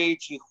 new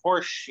agey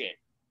horse shit.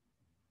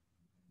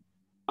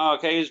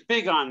 Okay, is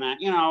big on that.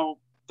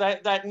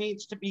 That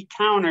needs to be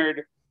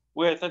countered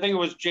with, I think it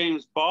was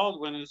James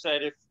Baldwin who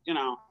said,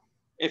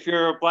 if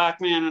you're a black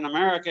man in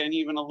America and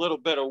even a little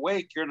bit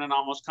awake, you're in an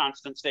almost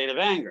constant state of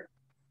anger.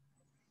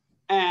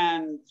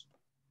 And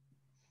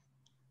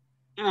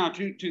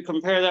to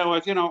compare that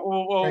with, you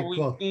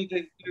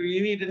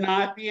need to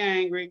not be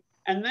angry.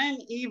 And then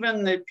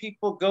even that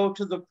people go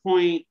to the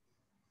point,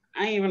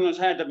 I even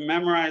had to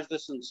memorize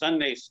this in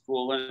Sunday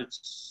school, and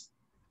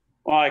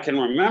I can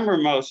remember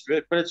most of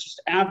it, but it's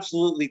just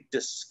absolutely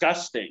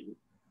disgusting.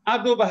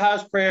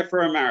 Abdu'l-Baha's prayer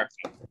for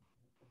America,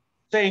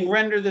 saying,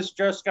 render this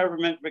just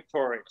government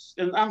victorious.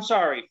 And I'm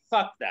sorry,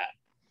 fuck that.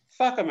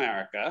 Fuck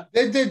America.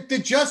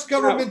 The just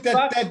government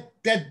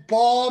that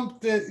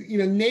bombed,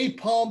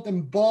 napalmed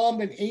and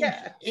bombed and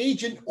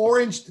Agent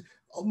Oranged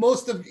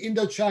most of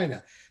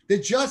Indochina. The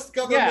just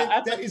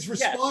government that is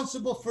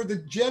responsible for the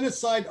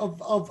genocide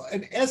of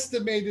an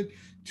estimated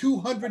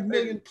 200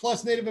 million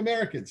plus Native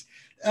Americans.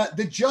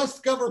 The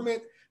just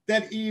government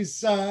that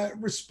is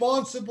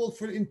responsible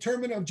for the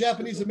internment of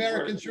Japanese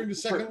Americans during the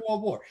Second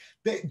World War.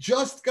 The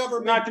just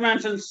government... Not to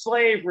mention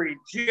slavery,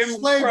 Jim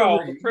Crow,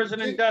 the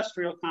prison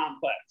industrial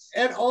complex.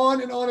 And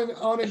on and on and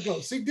on and go.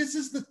 See, this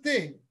is the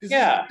thing. This is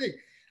the thing.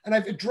 And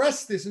I've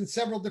addressed this in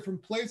several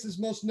different places,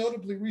 most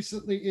notably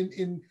recently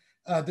in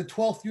the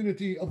 12th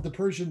unity of the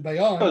Persian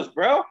Bayan.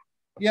 Bro?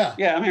 Yeah.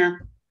 Yeah, I'm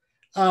here.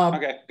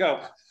 Okay, go.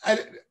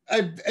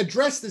 I've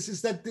addressed this,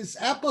 is that this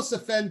Abbas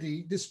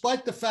Effendi,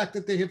 despite the fact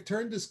that they have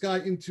turned this guy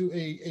into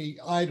a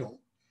idol,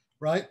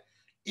 right,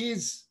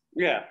 is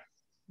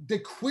the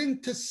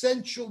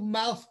quintessential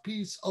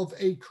mouthpiece of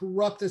a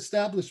corrupt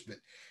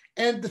establishment.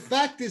 And the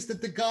fact is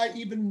that the guy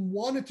even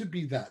wanted to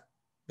be that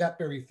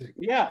very thing.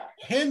 Yeah.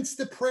 Hence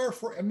the prayer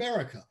for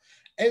America.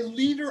 A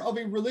leader of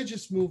a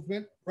religious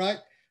movement, right,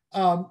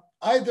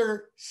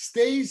 either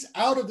stays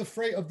out of the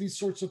fray of these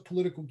sorts of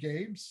political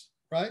games,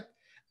 right,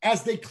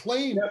 as they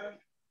claim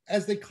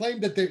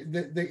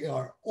that they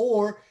are,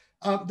 or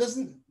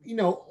doesn't,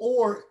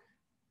 or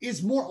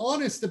is more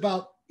honest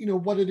about,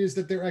 what it is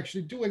that they're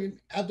actually doing. And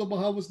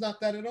Abdu'l-Baha was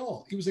not that at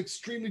all. He was an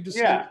extremely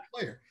distinct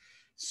player.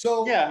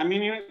 So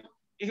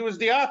he was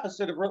the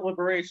opposite of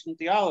liberation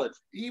theology.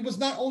 He was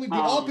not only the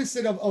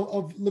opposite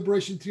of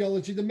liberation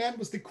theology, the man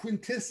was the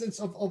quintessence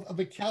of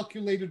a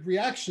calculated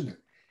reactionary.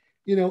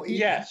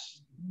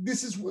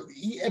 This is what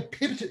he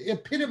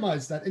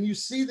epitomized that. And you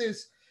see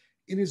this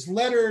in his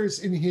letters,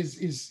 in his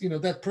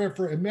that prayer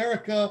for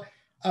America,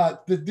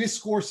 the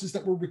discourses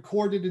that were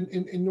recorded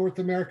in North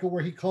America,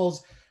 where he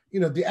calls,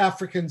 the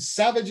Africans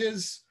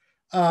savages.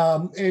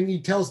 And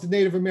he tells the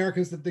Native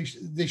Americans that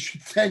they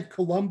should thank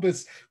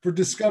Columbus for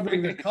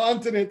discovering the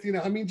continent.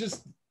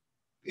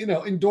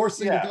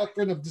 Endorsing the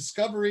doctrine of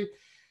discovery.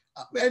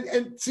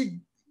 And see,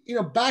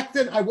 back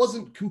then I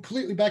wasn't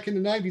completely, back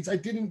in the 90s, I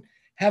didn't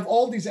have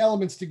all these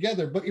elements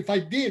together. But if I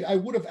did, I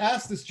would have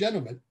asked this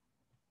gentleman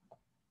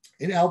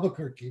in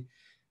Albuquerque,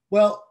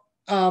 well,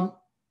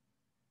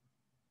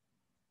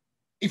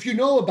 if you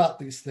know about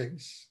these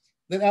things,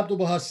 that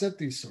Abdu'l-Baha said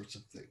these sorts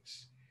of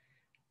things,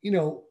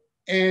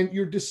 and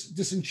you're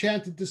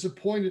disenchanted,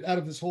 disappointed out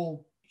of this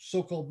whole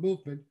so-called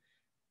movement,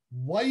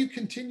 why you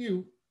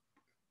continue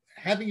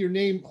having your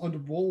name on the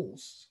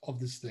rolls of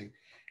this thing?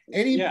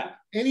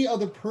 Any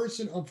other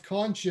person of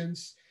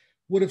conscience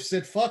would have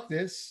said, fuck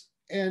this,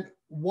 and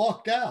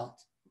walked out,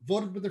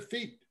 voted with their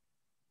feet.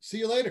 See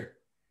you later.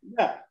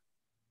 Yeah.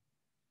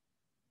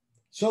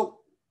 So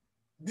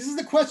this is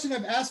the question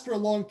I've asked for a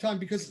long time,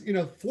 because,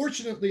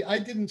 fortunately, I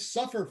didn't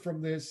suffer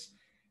from this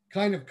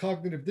kind of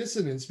cognitive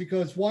dissonance,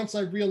 because once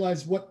I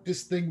realized what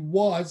this thing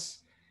was,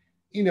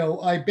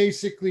 I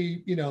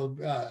basically,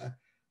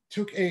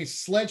 took a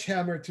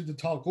sledgehammer to the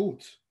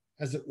Talgut,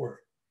 as it were,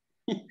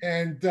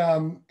 and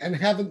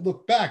haven't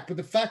looked back. But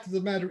the fact of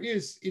the matter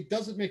is, it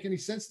doesn't make any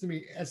sense to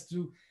me as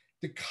to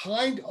the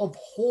kind of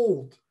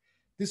hold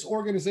this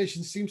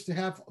organization seems to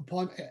have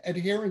upon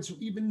adherents who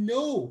even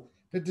know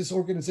that this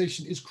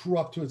organization is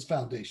corrupt to its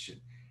foundation,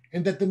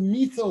 and that the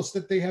mythos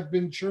that they have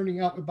been churning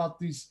out about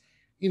these,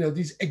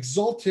 these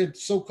exalted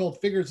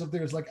so-called figures of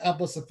theirs like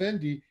Abbas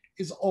Effendi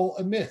is all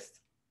a myth.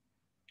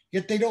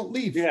 yet they don't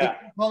leave. Yeah. They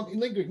keep on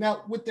lingering.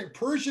 Now, with the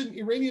Persian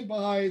Iranian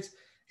Baha'is,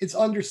 it's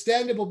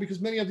understandable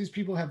because many of these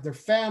people have their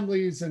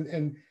families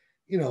and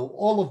you know,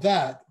 all of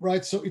that,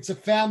 right? So it's a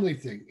family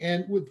thing.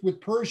 And with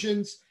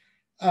Persians,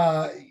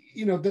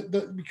 you know,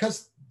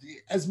 because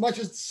as much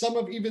as some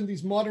of even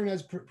these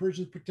modernized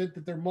Persians pretend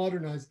that they're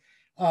modernized,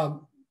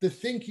 the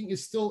thinking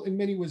is still in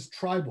many ways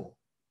tribal,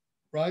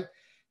 right?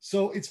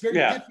 So it's very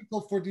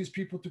difficult for these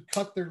people to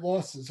cut their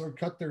losses or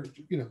cut their,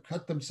 you know,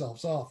 cut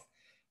themselves off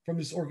from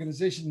this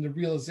organization and the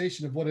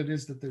realization of what it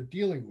is that they're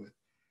dealing with.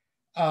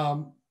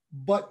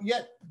 But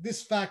yet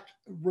this fact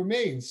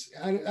remains.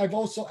 And I've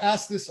also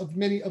asked this of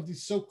many of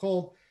these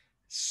so-called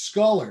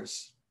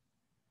scholars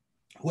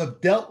who have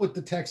dealt with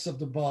the texts of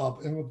the Bab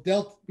and who have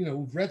dealt, you know,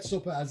 who've read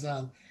Sopa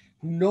Azal,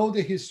 who know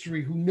the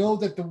history, who know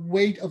that the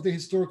weight of the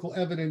historical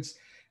evidence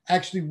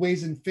actually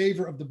weighs in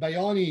favor of the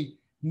Bayani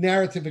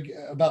narrative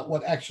about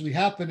what actually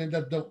happened and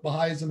that the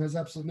Baha'ism has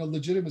absolutely no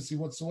legitimacy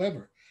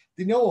whatsoever.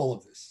 They know all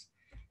of this.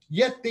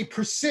 Yet they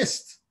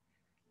persist.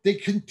 They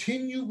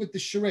continue with the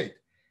charade.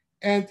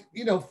 And,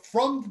 you know,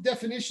 from the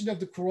definition of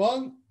the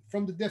Quran,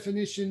 from the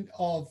definition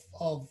of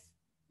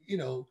you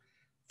know,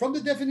 from the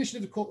definition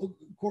of the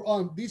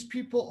Quran, these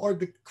people are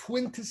the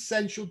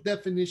quintessential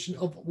definition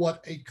of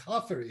what a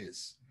kafir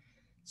is.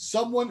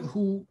 Someone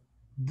who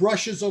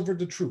brushes over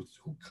the truth,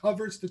 who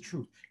covers the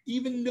truth,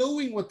 even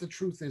knowing what the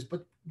truth is,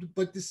 but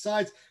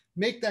decides,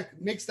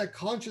 makes that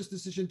conscious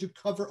decision to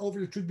cover over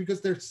the truth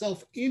because their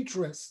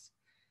self-interest,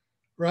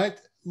 right,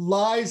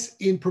 lies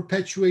in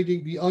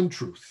perpetuating the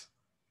untruth,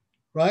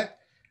 right?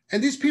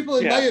 And these people,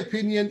 in my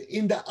opinion,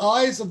 in the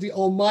eyes of the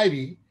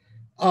Almighty,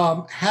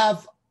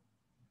 have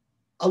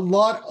a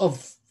lot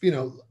of, you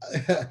know,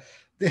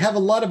 they have a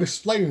lot of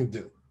explaining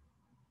to do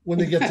when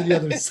they get to the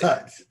other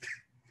side.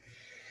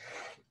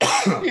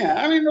 Yeah,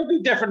 I mean, it'll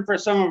be different for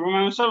some of them.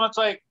 I mean, so it's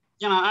like,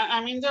 you know,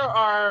 I mean, there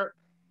are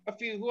a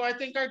few who I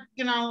think are,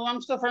 you know,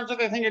 I'm still friends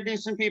with, I think are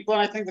decent people.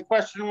 And I think the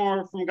question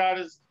more from God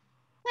is,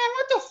 man,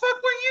 what the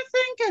fuck were you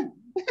thinking?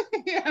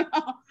 You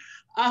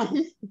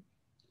know?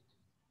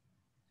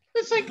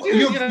 It's like,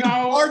 dude,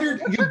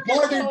 you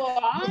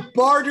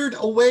bartered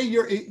away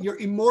your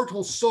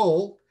immortal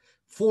soul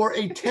for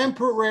a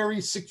temporary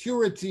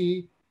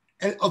security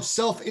of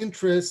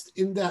self-interest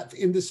in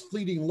this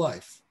fleeting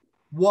life.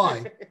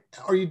 Why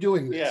are you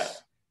doing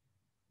this?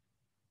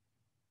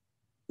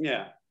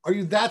 Yeah. Are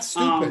you that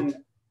stupid?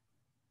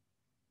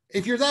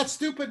 If you're that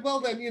stupid, well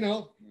then, you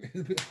know,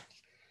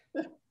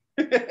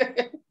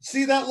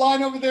 see that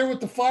line over there with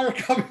the fire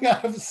coming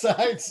out of the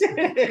sides?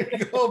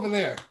 Go over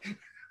there.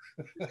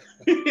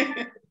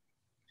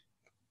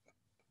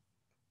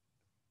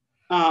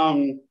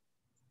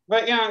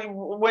 But you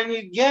know, when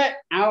you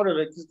get out of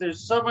it, because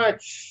there's so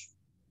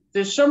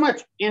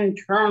much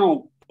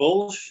internal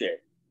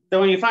bullshit that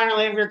when you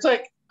finally leave, it's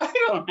like, I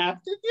don't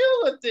have to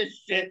deal with this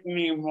shit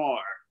anymore.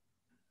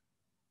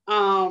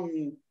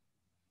 You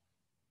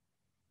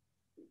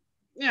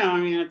know,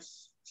 I mean,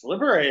 it's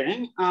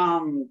liberating.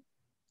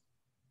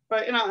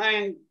 But you know,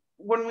 I mean,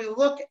 when we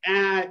look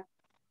at,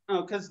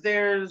 because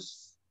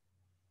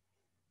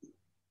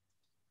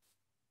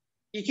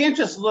you can't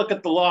just look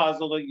at the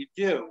laws, although you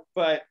do,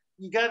 but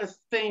you got to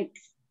think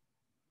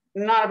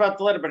not about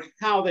the letter, but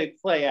how they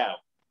play out.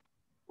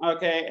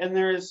 Okay, and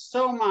there is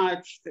so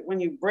much that when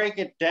you break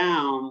it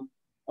down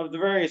of the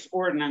various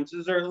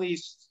ordinances, or at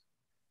least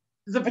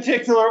the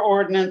particular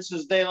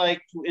ordinances they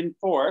like to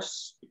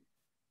enforce,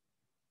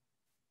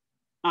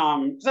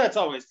 so that's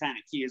always kind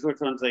of key, is which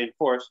ones they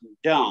enforce and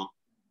don't,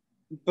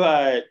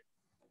 but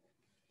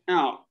you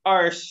know,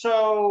 are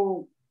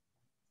so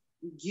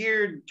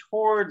geared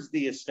towards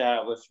the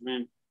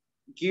establishment,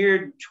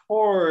 geared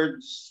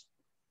towards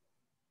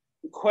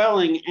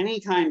quelling any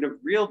kind of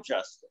real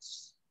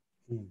justice.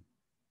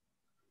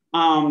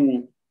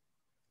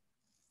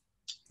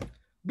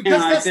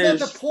 Because that's not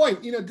the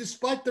point, you know,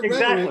 despite the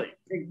rhetoric.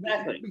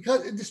 Exactly.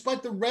 Because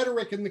despite the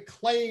rhetoric and the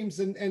claims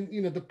and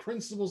you know, the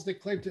principles they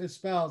claim to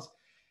espouse,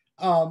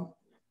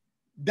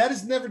 that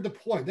is never the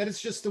point. That is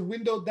just the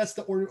window, that's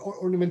the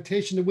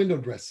ornamentation, the window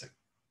dressing,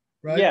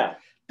 right? Yeah.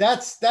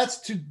 That's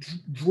to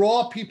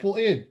draw people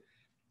in.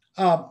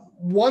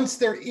 Once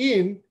they're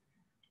in,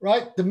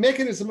 right, the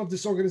mechanism of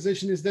this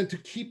organization is then to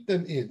keep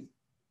them in,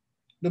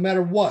 no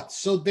matter what.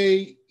 So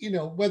they, you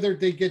know, whether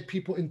they get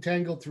people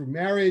entangled through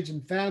marriage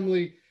and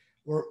family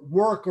or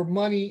work or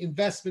money,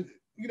 investment,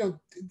 you know,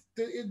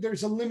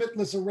 there's a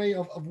limitless array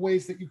of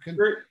ways that you can.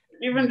 Or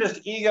even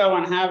just ego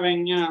and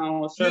having, you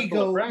know, a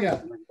circle of friends.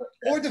 Yeah.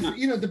 Or the,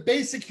 you know, the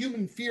basic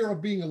human fear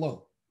of being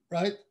alone,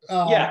 right?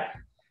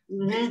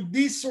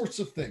 These sorts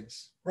of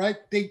things, right?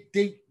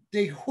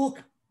 They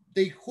hook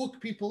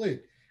people in.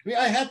 I mean,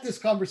 I had this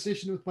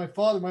conversation with my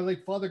father, my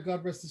late father,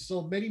 God rest his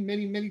soul,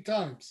 many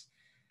times,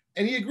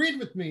 and he agreed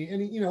with me.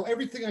 And he, you know,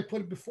 everything I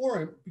put before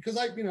him, because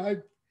I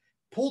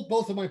pulled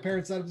both of my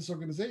parents out of this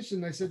organization.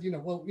 And I said, you know,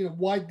 well, you know,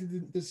 why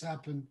didn't this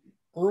happen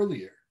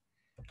earlier?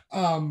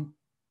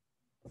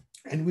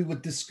 And we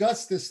would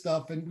discuss this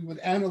stuff, and we would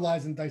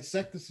analyze and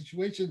dissect the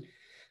situation.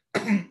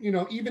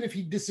 even if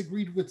he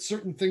disagreed with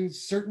certain things,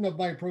 certain of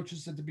my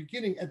approaches at the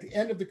beginning, at the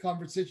end of the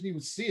conversation, he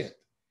would see it.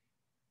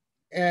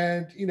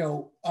 And,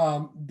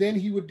 then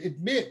he would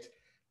admit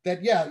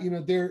that, yeah,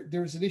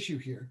 there's an issue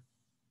here.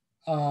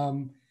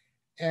 Um,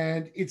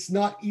 and it's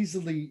not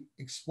easily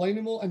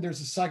explainable. And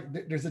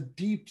there's a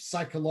deep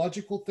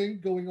psychological thing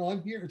going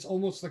on here. It's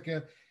almost like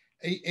a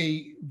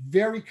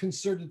very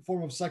concerted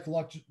form of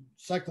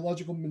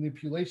psychological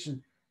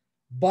manipulation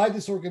by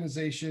this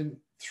organization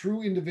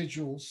through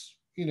individuals,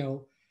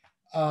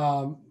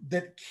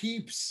 that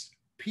keeps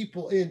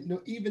people in,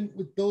 even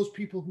with those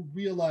people who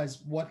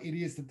realize what it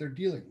is that they're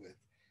dealing with,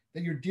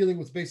 that you're dealing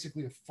with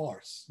basically a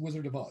farce,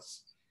 Wizard of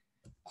Oz.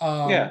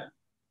 Yeah.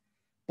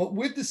 But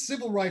with the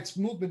civil rights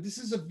movement, this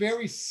is a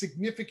very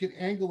significant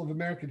angle of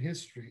American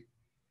history.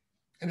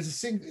 And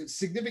it's a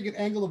significant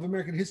angle of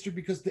American history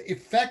because the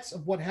effects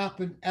of what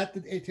happened at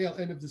the tail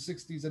end of the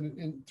 60s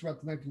and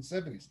throughout the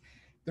 1970s,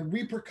 the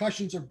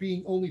repercussions are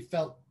being only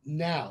felt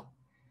now.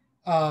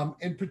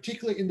 And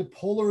particularly in the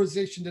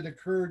polarization that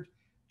occurred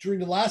during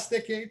the last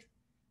decade,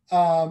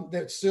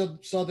 that still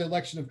saw the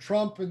election of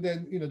Trump, and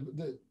then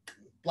the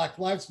Black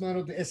Lives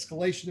Matter, the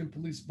escalation in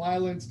police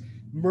violence,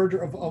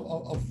 murder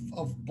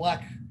of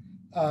black,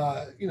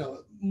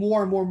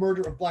 more and more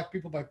murder of black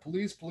people by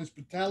police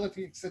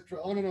brutality,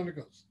 etc. On and on it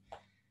goes.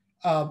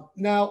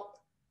 Now,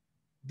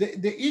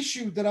 the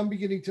issue that I'm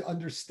beginning to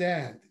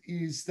understand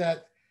is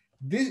that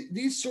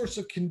these sorts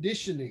of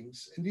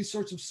conditionings and these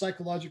sorts of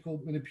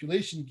psychological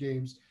manipulation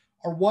games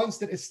are ones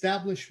that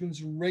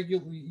establishments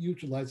regularly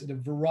utilize in a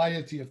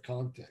variety of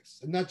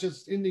contexts, and not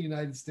just in the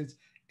United States,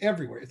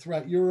 everywhere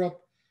throughout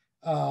Europe,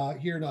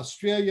 here in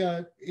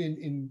Australia,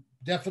 in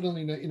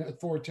definitely in an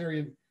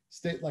authoritarian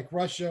state like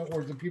Russia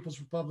or the People's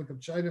Republic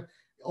of China.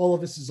 All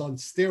of this is on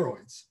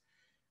steroids,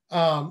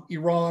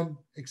 Iran,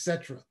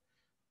 etc.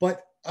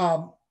 But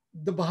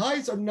the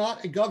Baha'is are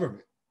not a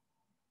government.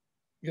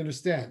 You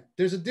understand?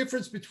 There's a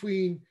difference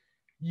between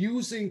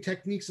using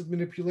techniques of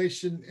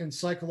manipulation and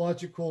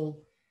psychological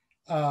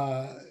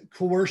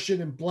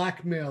coercion and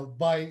blackmail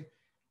by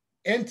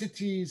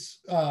entities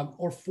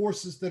or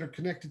forces that are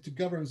connected to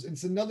governments. And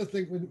it's another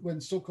thing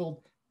when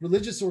so-called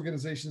religious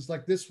organizations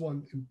like this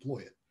one employ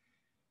it.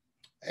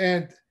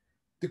 And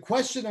the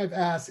question I've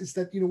asked is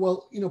that,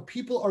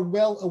 people are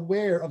well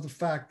aware of the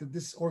fact that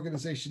this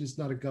organization is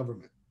not a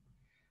government,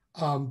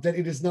 that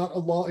it is not a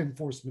law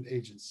enforcement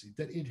agency,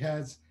 that it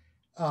has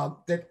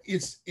that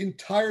its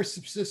entire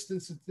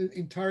subsistence, its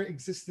entire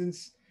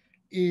existence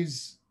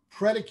is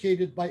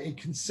predicated by a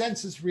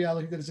consensus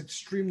reality that is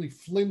extremely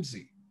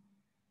flimsy.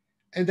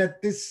 And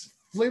that this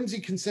flimsy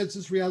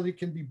consensus reality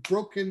can be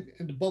broken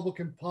and the bubble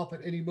can pop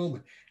at any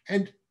moment.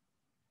 And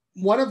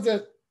one of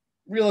the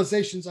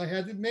realizations I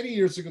had many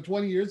years ago,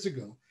 20 years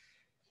ago,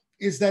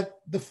 is that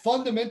the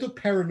fundamental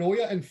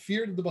paranoia and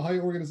fear that the Baha'i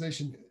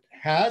organization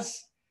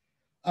has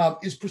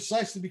is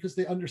precisely because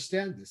they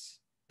understand this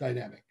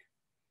dynamic.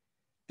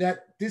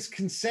 That this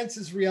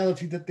consensus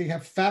reality that they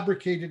have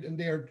fabricated and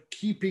they are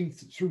keeping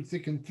through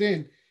thick and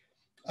thin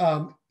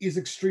is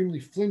extremely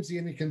flimsy,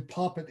 and it can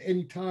pop at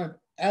any time,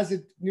 as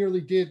it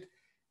nearly did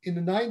in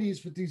the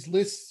 90s with these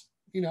lists,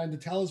 and the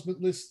talisman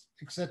lists,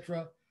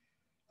 etc.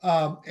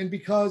 And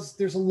because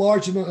there's a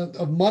large amount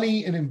of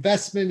money and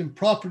investment and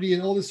property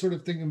and all this sort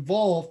of thing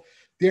involved,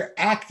 they're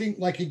acting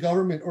like a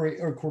government or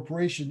a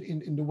corporation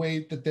in the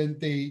way that then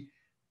they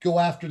go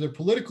after their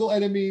political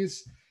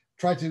enemies,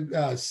 try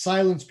to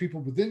silence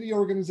people within the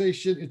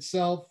organization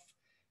itself,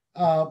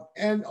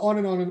 and on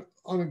and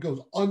on it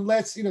goes.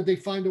 Unless they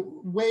find a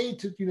way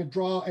to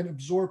draw and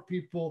absorb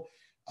people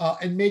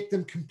and make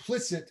them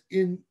complicit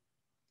in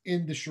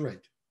the charade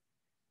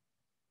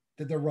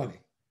that they're running.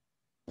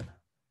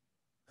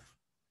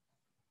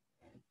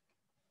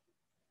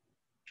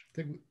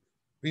 Are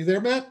you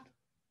there, Matt?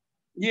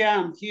 Yeah,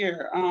 I'm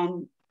here.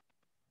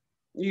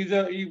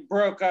 You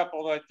broke up,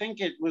 although I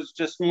think it was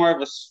just more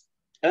of a.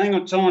 I think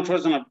it so much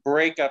wasn't a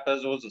breakup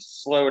as it was a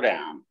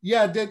slowdown.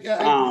 Yeah,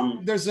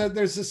 there's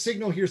a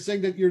signal here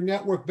saying that your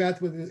network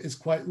bandwidth is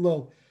quite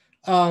low.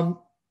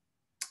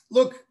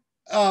 Look,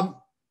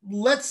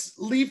 let's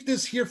leave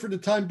this here for the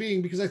time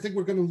being because I think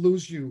we're going to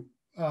lose you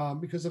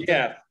because of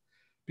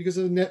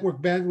the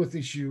network bandwidth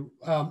issue.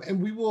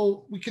 And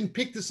we can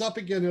pick this up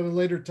again at a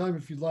later time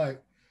if you'd like.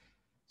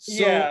 So,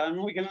 yeah,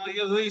 and we can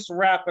at least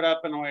wrap it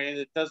up in a way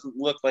that doesn't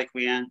look like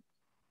we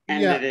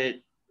ended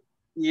it.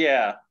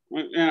 Yeah,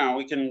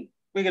 we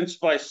can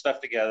splice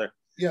stuff together.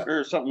 Yeah,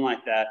 or something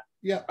like that.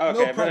 Yeah.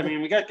 Okay, no, but I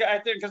mean,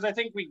 I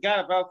think we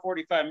got about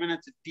 45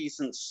 minutes of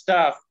decent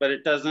stuff, but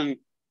it doesn't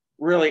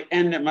really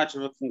end at much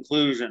of a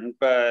conclusion.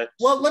 But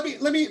well, let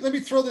me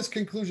throw this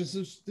conclusion. So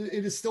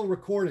it is still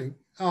recording.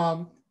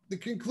 The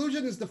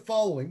conclusion is the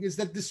following: is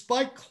that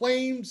despite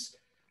claims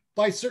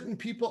by certain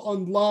people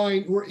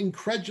online who are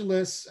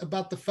incredulous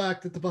about the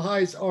fact that the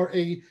Baha'is are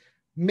a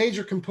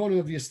major component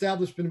of the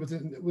establishment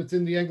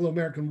within the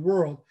Anglo-American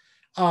world,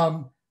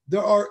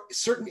 there are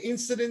certain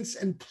incidents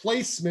and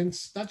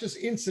placements, not just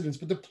incidents,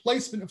 but the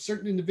placement of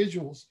certain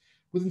individuals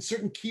within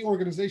certain key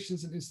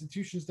organizations and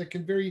institutions that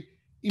can very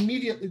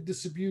immediately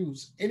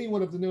disabuse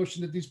anyone of the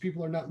notion that these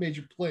people are not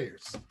major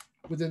players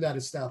within that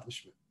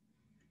establishment.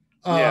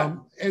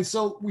 And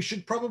so we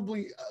should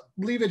probably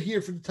leave it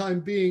here for the time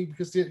being,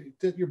 because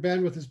your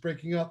bandwidth is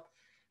breaking up,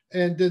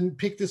 and then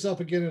pick this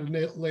up again at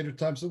a later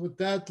time. So with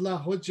that,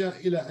 la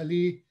hujja ila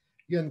ali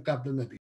yanqab al nabi.